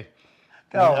eBay?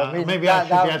 No, maybe I should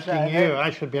be asking you. I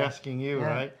should be asking you, yeah.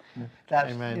 right?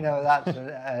 That's Amen. That's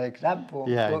an example.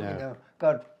 Yeah, but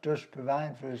God does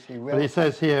provide for us. He will. But He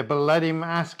says here, but let him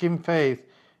ask in faith,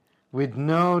 with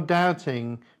no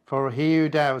doubting. For he who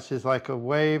doubts is like a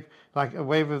wave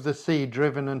of the sea,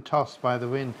 driven and tossed by the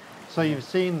wind. So you've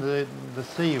seen the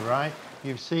sea, right?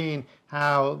 You've seen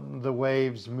how the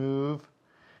waves move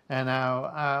and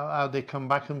how they come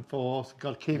back and forth.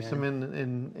 God keeps them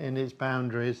in His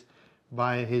boundaries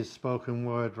by His spoken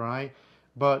word, right?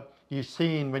 But you've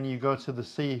seen when you go to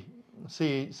the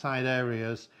seaside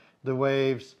areas, the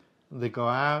waves, they go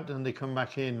out and they come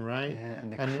back in, right? Yeah,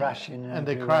 and they're crashing everywhere. And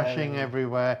they're crashing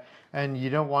everywhere. And you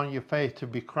don't want your faith to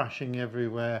be crashing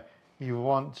everywhere. You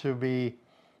want to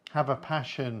have a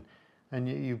passion, and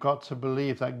you've got to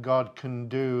believe that God can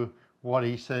do what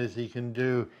He says He can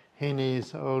do in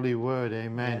His holy word.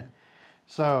 Amen. Yeah.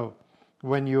 So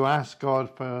when you ask God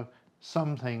for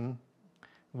something,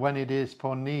 when it is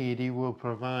for need, He will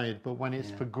provide. But when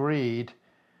it's for greed,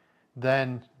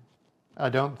 then I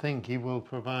don't think He will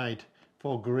provide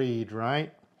for greed,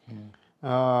 right?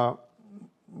 But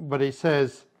He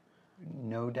says,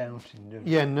 no doubting.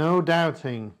 Yeah, no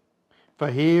doubting. For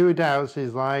he who doubts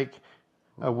is like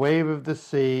a wave of the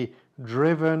sea,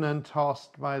 driven and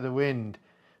tossed by the wind.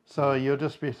 So you'll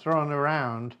just be thrown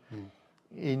around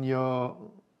in your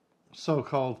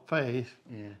so-called faith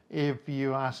if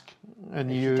you ask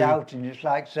and it's doubting. It's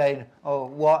like saying, oh,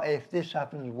 what if this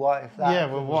happens? What if that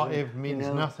happens? Well, what if means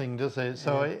nothing, does it?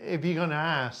 So if you're going to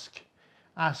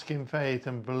ask in faith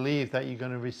and believe that you're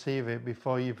going to receive it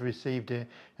before you've received it,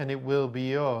 and it will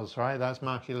be yours, right? That's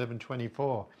Mark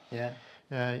 11:24. Yeah.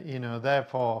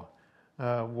 Therefore,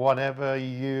 whatever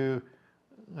you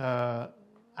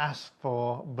ask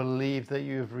for, believe that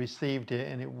you've received it,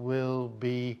 and it will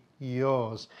be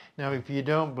yours. Now, if you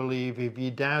don't believe, if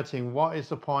you're doubting, what is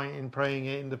the point in praying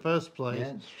it in the first place?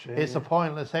 Yeah, it's true, it's a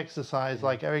pointless exercise.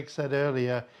 Like Eric said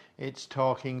earlier, it's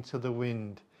talking to the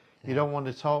wind. You don't want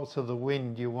to talk to the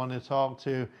wind. You want to talk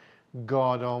to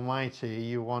God Almighty.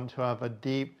 You want to have a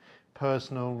deep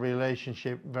personal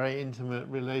relationship, very intimate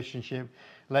relationship.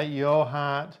 Let your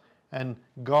heart and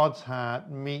God's heart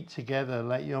meet together.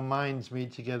 Let your minds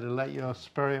meet together. Let your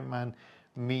spirit man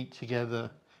meet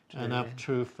together and have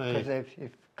true faith. Because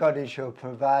if God is your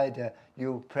provider,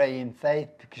 you'll pray in faith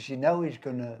because you know He's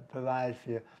going to provide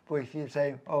for you. But if you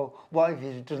say, oh, what if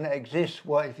He doesn't exist?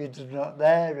 What if He's not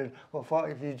there? And what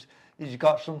if He's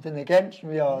got something against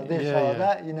me or this or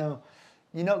that?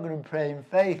 You're not going to pray in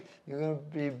faith. You're going to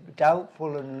be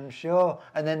doubtful and unsure.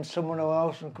 And then someone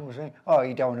else will come and say, oh,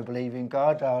 you don't want to believe in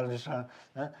God or this.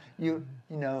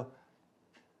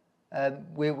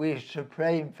 We should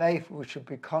pray in faith. We should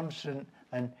be constant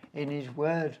and in His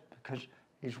Word, because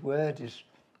His Word is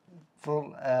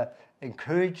full,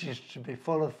 encourages us to be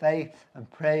full of faith and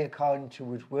pray according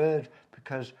to His Word,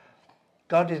 because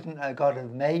God isn't a God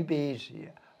of maybes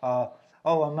or,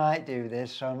 oh, I might do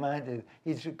this, or I might do.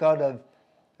 He's a God of,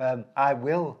 I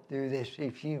will do this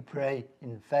if you pray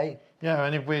in faith. Yeah,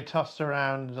 and if we're tossed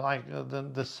around like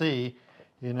the sea,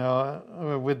 you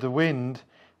know, with the wind,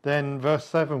 then verse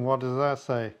 7, what does that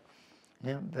say?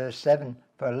 Yeah, verse 7,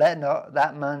 for let not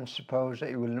that man suppose that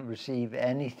he will receive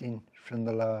anything from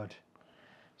the Lord.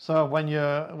 So when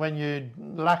you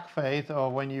lack faith,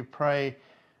 or when you pray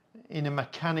in a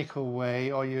mechanical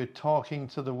way, or you're talking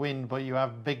to the wind, but you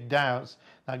have big doubts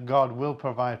that God will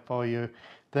provide for you,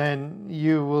 then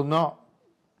you will not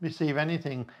receive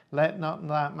anything. Let not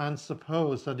that man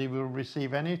suppose that he will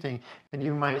receive anything. And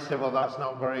you might say, well, that's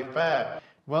not very fair.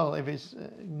 Well, if it's,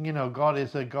 you know, God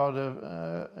is a God of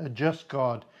a just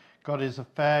God. God is a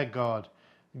fair God.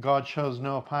 God shows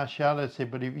no partiality,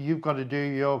 but if you've got to do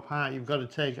your part, you've got to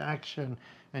take action,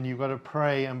 and you've got to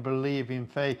pray and believe in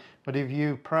faith. But if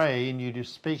you pray and you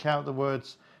just speak out the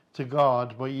words to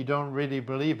God, but you don't really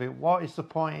believe it, what is the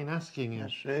point in asking Him?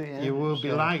 That's true, yeah. You will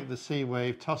be like the sea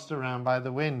wave tossed around by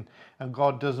the wind, and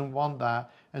God doesn't want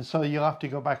that. And so you'll have to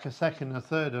go back a second, a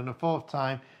third, and a fourth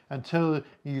time until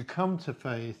you come to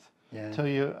faith, till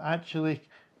you actually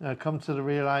come to the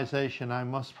realization, I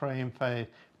must pray in faith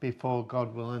before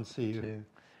God will answer you.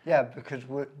 Yeah, because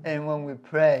when we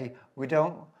pray, we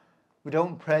don't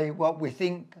pray what we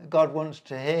think God wants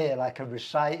to hear, like a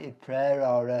recited prayer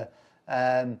or a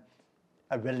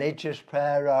religious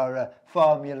prayer or a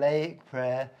formulaic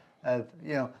prayer of,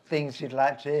 you know, things you'd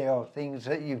like to hear, or things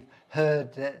that you've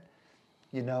heard that,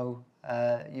 you know,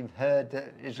 you've heard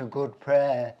that is a good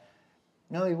prayer.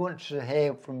 No, He wants to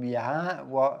hear from your heart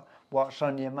what's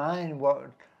on your mind,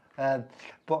 but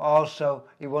also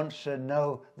He wants to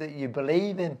know that you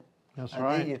believe Him. That's and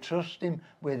right. that you trust Him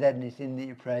with anything that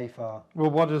you pray for.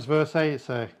 Well, what does verse 8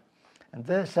 say? And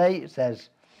verse 8 says,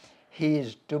 he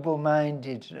is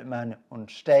double-minded man,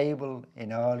 unstable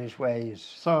in all his ways.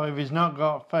 So if he's not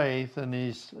got faith and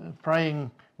he's praying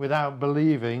without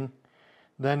believing,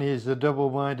 then he's a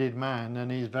double-minded man and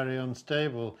he's very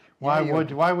unstable. Why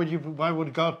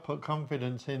would God put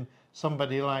confidence in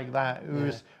somebody like that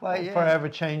who's forever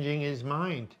changing his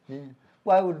mind? Yeah.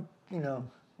 Why would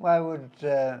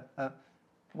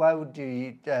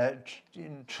you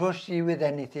trust you with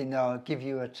anything, or give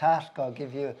you a task, or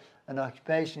give you an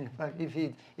occupation? If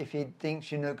he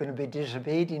thinks you're not going to be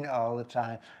disobedient all the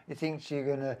time, he thinks you're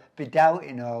going to be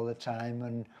doubting all the time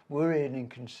and worrying and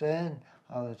concerned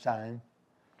all the time.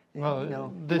 Well,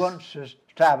 he wants us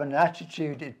to have an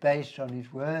attitude that's based on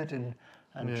His Word and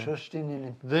trusting in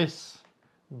Him. This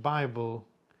Bible,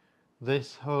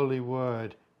 this Holy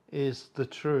Word, is the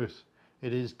truth.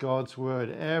 It is God's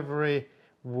Word. Every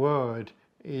word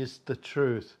is the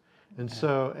truth. And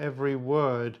so every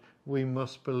word we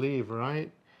must believe,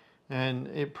 right? And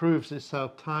it proves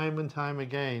itself time and time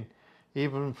again,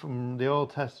 even from the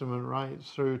Old Testament right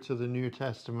through to the New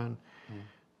Testament.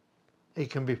 It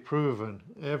can be proven,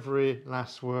 every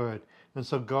last word. And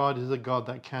so God is a God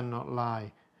that cannot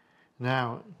lie.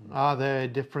 Now, are there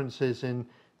differences in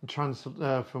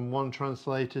from one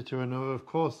translator to another? Of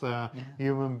course there are.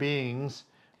 Human beings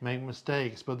make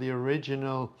mistakes, but the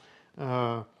original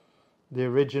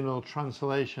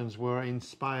translations were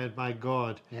inspired by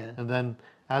God. And then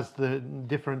as the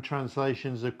different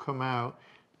translations have come out,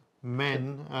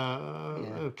 men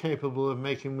are capable of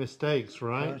making mistakes,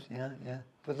 right?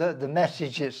 But the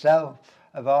message itself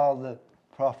of all the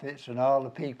prophets and all the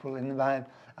people in the Bible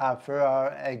are for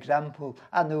our example.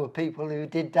 And there were people who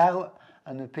did doubt,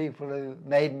 and the people who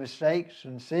made mistakes,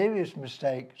 and serious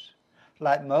mistakes.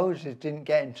 Like Moses didn't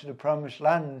get into the promised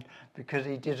land because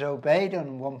he disobeyed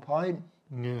on one point.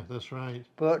 Yeah, that's right.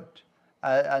 But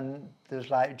and there's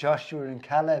like Joshua and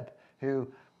Caleb who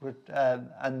would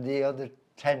and the other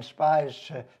 10 spies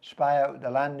to spy out the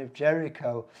land of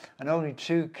Jericho, and only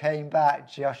 2 came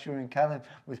back, Joshua and Caleb,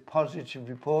 with positive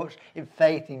reports in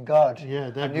faith in God. Yeah,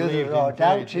 they and the others were all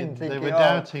doubting, they were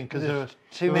doubting because there were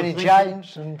too many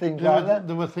giants and things like that.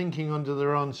 They were thinking under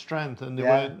their own strength, and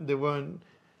they weren't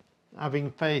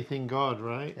having faith in God,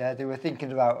 right? Yeah, they were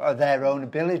thinking about their own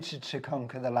ability to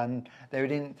conquer the land. They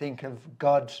didn't think of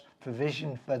God's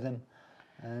provision for them.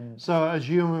 And so as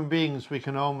human beings, we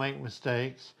can all make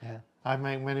mistakes. Yeah. I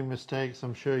make many mistakes.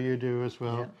 I'm sure you do as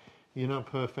well. Yeah. You're not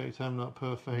perfect. I'm not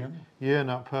perfect. Yeah. You're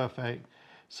not perfect.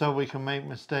 So we can make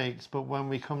mistakes. But when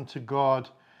we come to God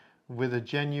with a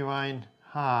genuine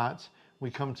heart,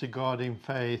 we come to God in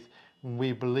faith, and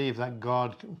we believe that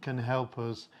God can help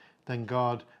us, then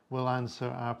God will answer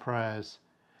our prayers.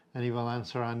 and he will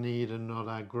answer our need and not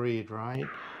our greed, right?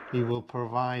 He will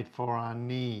provide for our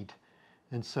need.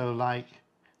 And so like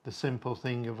the simple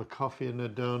thing of a coffee and a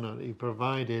donut, he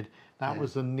provided, that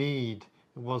was a need.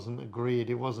 It wasn't a greed.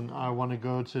 It wasn't, I want to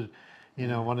go to, you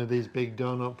know, one of these big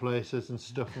donut places and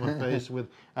stuff my face with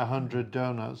 100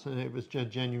 donuts. And it was a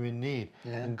genuine need.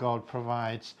 And God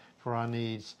provides for our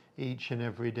needs each and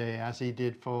every day, as he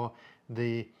did for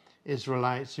the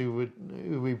Israelites who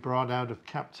we brought out of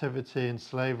captivity and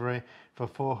slavery for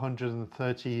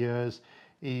 430 years.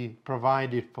 He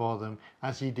provided for them,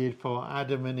 as he did for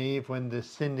Adam and Eve when they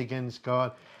sinned against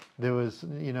God. There was,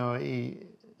 you know, he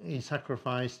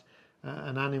sacrificed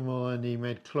an animal and he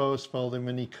made clothes for them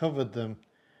and he covered them,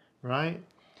 right?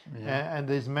 And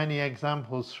there's many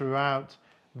examples throughout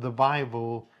the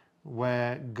Bible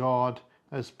where God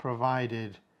has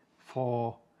provided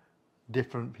for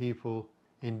different people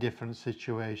in different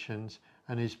situations,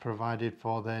 and he's provided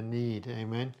for their need.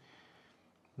 Amen.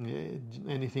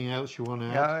 Anything else you want to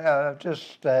add? Yeah,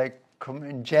 just come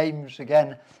in James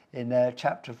again in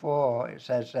chapter 4. It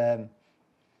says,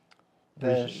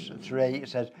 verse 3. It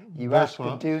says, "You ask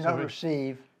and do not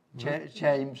receive."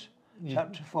 James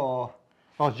chapter 4.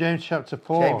 Oh, James chapter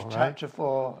 4. James right? chapter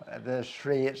 4, verse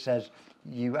 3. It says,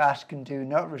 "You ask and do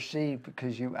not receive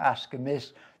because you ask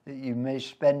amiss, that you may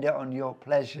spend it on your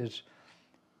pleasures."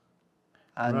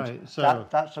 And right, so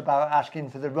that's about asking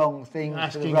for the wrong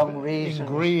things, for the wrong reasons. And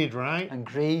greed, right? And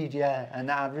greed,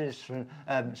 and avarice, for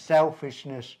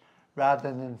selfishness,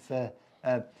 rather than for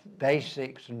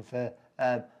basics and for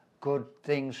good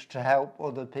things to help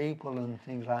other people and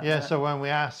things like that. Yeah, so when we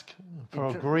ask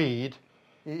for greed,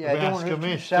 we ask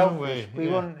amiss, don't we?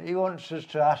 He wants us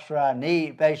to ask for our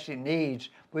basic needs.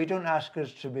 We don't ask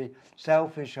us to be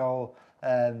selfish or,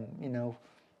 you know,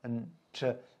 and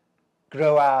to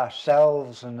grow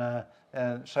ourselves and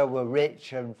so we're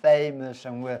rich and famous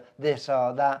and we're this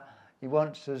or that. He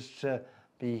wants us to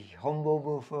be humble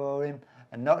before him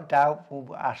and not doubtful,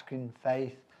 but asking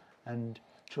faith and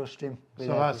trust him. So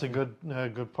that's a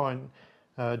good point.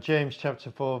 James chapter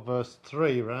 4 verse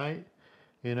 3, right?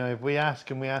 You know, if we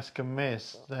ask and we ask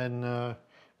amiss, then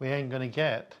we ain't going to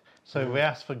get. So if we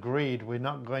ask for greed, we're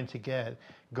not going to get.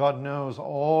 God knows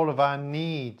all of our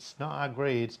needs, not our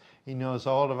greeds. He knows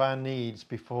all of our needs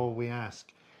before we ask.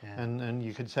 And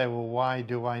you could say, well, why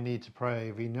do I need to pray?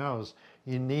 If he knows,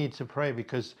 you need to pray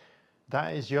because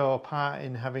that is your part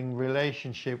in having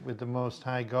relationship with the Most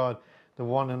High God, the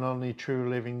one and only true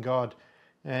living God.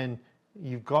 And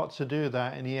you've got to do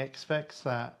that, and he expects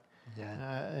that.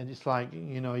 And it's like,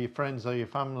 you know, your friends or your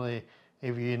family,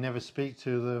 if you never speak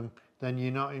to them, then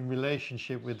you're not in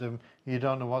relationship with them. You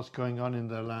don't know what's going on in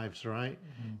their lives, right?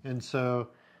 And so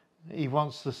he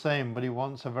wants the same, but he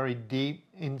wants a very deep,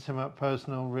 intimate,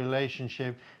 personal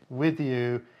relationship with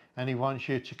you, and he wants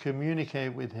you to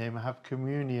communicate with him, have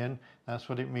communion. That's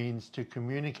what it means, to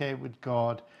communicate with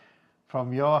God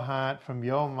from your heart, from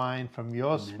your mind, from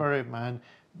your spirit man,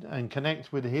 and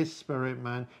connect with his spirit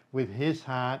man, with his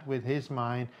heart, with his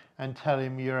mind, and tell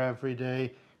him your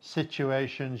everyday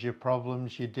situations, your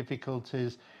problems, your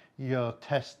difficulties, your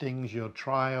testings, your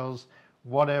trials,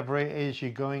 whatever it is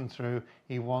you're going through.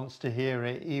 He wants to hear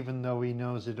it, even though he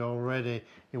knows it already.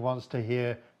 He wants to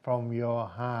hear from your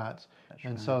heart.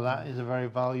 So that is a very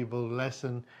valuable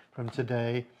lesson from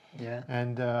today.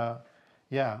 And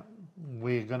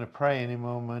we're going to pray in a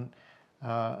moment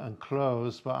and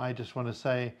close, but I just want to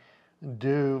say,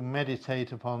 do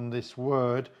meditate upon this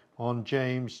word on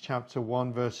James chapter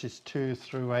 1 verses 2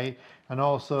 through 8, and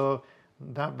also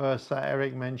that verse that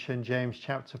Eric mentioned, James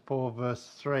chapter 4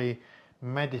 verse 3.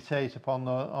 Meditate upon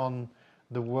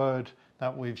the word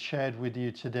that we've shared with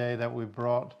you today, that we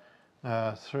brought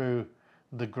through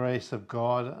the grace of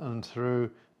God and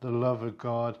through the love of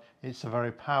God. It's a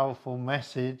very powerful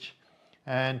message,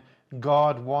 and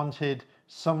God wanted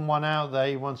someone out there.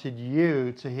 He wanted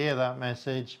you to hear that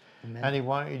message. Amen. And he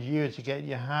wanted you to get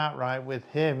your heart right with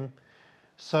him,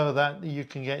 so that you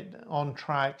can get on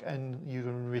track and you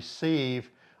can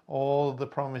receive all the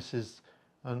promises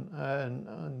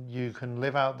and you can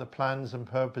live out the plans and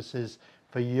purposes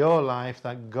for your life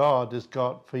that God has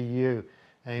got for you.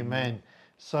 Amen.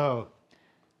 So,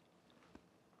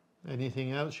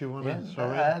 anything else you want to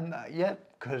throw in?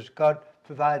 Because God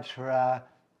provides for our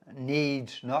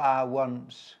needs, not our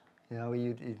wants. You know,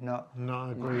 he's not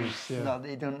agreed. He's not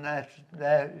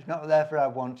there for our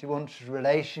wants. He wants a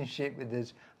relationship with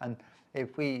us, and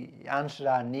if we answer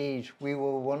our needs, we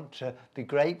will want to be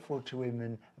grateful to him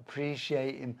and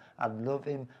appreciate him and love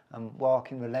him and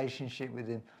walk in relationship with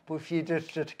him. But if you're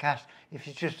just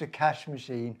a cash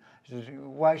machine,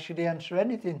 why should he answer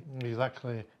anything?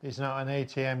 Exactly. He's not an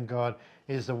ATM God.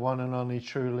 He's the one and only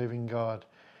true living God.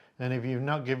 And if you've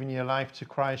not given your life to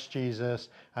Christ Jesus,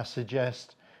 I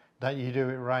suggest that you do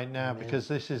it right now, because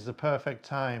this is the perfect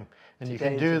time. And Today you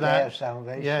can do is the that. day of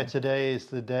salvation. Yeah, today is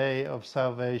the day of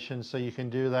salvation. So you can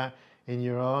do that in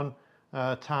your own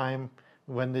time.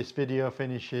 When this video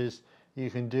finishes, you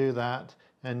can do that,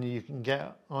 and you can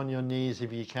get on your knees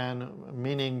if you can,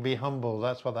 meaning be humble.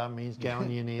 That's what that means, get on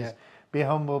your knees. Yeah. Be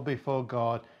humble before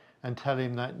God and tell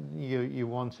him that you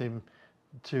want him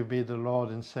to be the Lord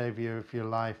and Savior of your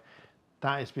life.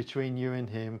 That is between you and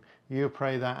him. You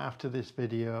pray that after this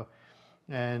video,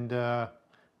 and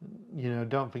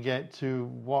don't forget to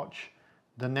watch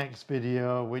the next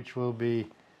video, which will be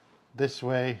this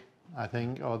way, I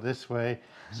think, or this way,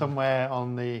 somewhere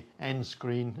on the end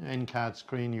card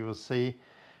screen. You will see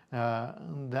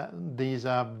that these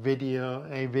are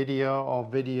a video or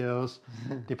videos,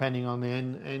 depending on the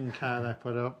end card I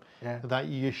put up, that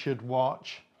you should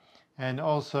watch. And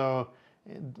also,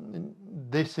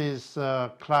 this is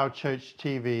CloudChurch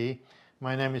TV.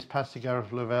 My name is Pastor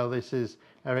Gareth Lavelle. This is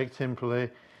Eric Timperley,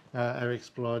 Eric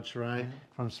Splodge, right,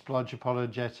 from Splodge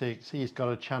Apologetics. He's got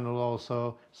a channel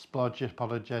also, Splodge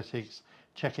Apologetics.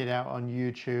 Check it out on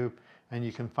YouTube, and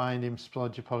you can find him,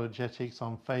 Splodge Apologetics,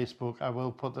 on Facebook. I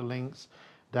will put the links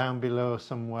down below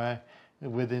somewhere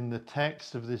within the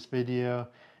text of this video,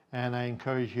 and I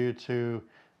encourage you to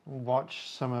watch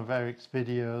some of Eric's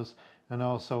videos and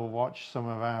also watch some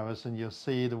of ours, and you'll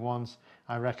see the ones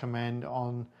I recommend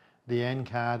on the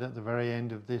end card at the very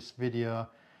end of this video,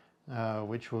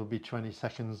 which will be 20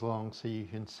 seconds long, so you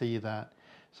can see that.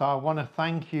 So I want to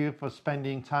thank you for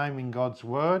spending time in God's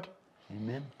Word.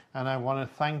 Amen. And I want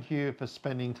to thank you for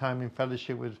spending time in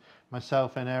fellowship with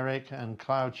myself and Eric and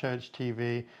CloudChurch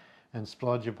TV and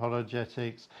Splodge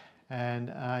Apologetics. And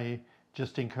I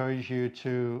just encourage you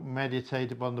to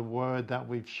meditate upon the word that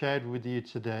we've shared with you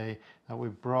today, that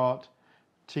we've brought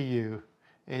to you.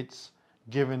 It's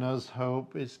given us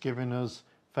hope, it's given us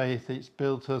faith, it's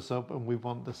built us up, and we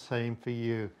want the same for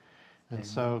you. And Amen.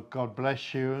 So God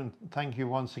bless you, and thank you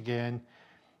once again.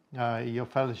 Your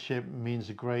fellowship means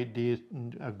a great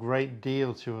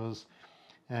deal to us,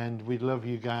 and we love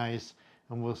you guys,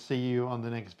 and we'll see you on the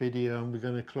next video, and we're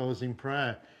going to close in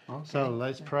prayer. Okay. So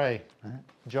let's pray.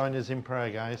 Join us in prayer,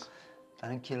 guys.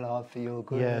 Thank you, Lord, for your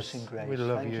goodness and grace. We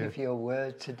love Thank you for your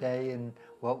word today and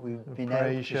what we've been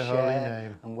able to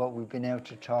share and what we've been able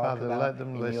to talk Father, about. let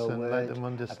them in listen, your word, let them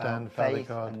understand, about Father faith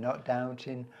God. And not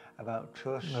doubting, about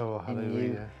trust in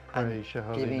you. Praise your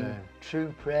holy giving name.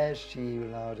 True prayers to you,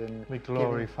 Lord, and we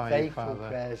glorify giving you, Father. faithful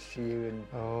prayers to you,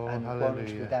 and hallelujah.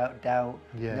 ones without doubt,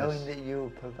 Yes. knowing that you will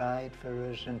provide for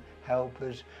us and help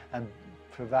us and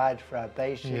provide for our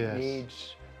basic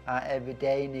needs, our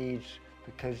everyday needs,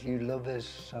 because you love us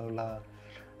so, Lord,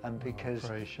 and because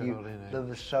you love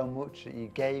us so much that you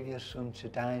gave your Son to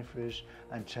die for us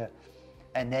and to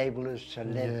enable us to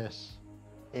live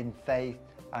in faith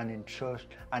and in trust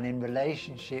and in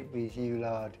relationship with you,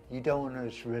 Lord. You don't want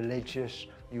us religious,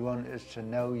 you want us to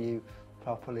know you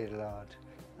properly, Lord.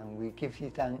 And we give you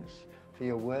thanks for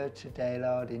your word today,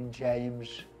 Lord, in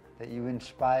James, that you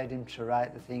inspired him to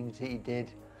write the things that he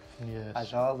did,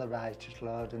 as all the righteous,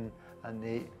 Lord, and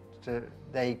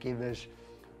they give us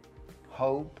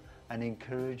hope and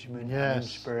encouragement and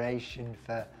inspiration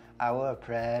for our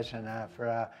prayers and for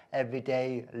our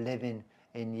everyday living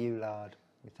in you, Lord.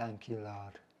 We thank you,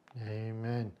 Lord.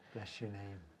 Amen. Bless your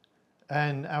name.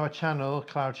 And our channel,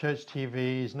 CloudChurch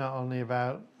TV, is not only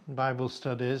about Bible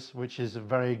studies, which is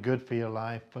very good for your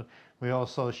life, but we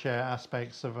also share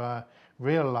aspects of our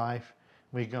real life.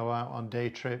 We go out on day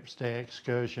trips, day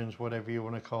excursions, whatever you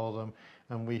want to call them,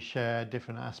 and we share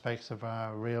different aspects of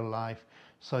our real life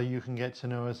so you can get to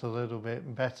know us a little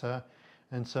bit better.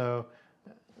 And so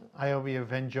I hope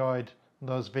you've enjoyed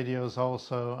those videos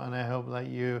also, and I hope that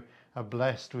you are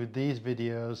blessed with these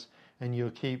videos and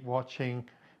you'll keep watching.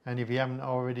 And if you haven't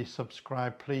already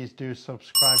subscribed, please do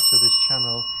subscribe to this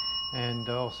channel, and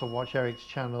also watch Eric's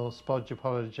channel, Splodge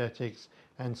Apologetics,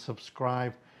 and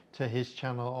subscribe to his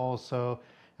channel also,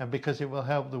 and because it will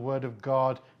help the word of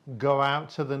God go out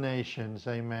to the nations.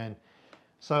 Amen.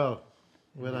 So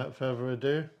without further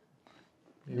ado,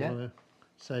 you want to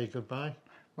say goodbye?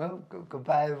 Well,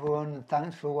 goodbye everyone.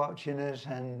 Thanks for watching us,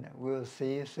 and we'll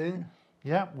see you soon.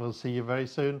 Yeah, we'll see you very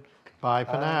soon. Bye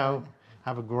for now.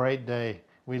 Have a great day.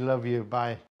 We love you.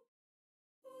 Bye.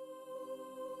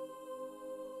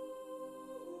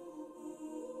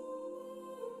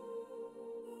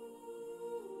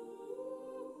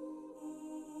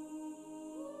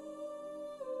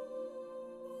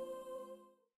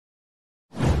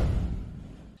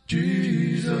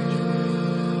 Jesus.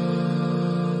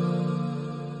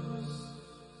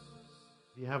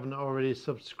 If you haven't already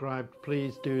subscribed,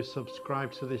 please do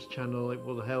subscribe to this channel. It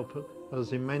will help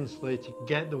us immensely to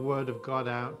get the word of God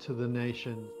out to the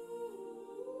nations.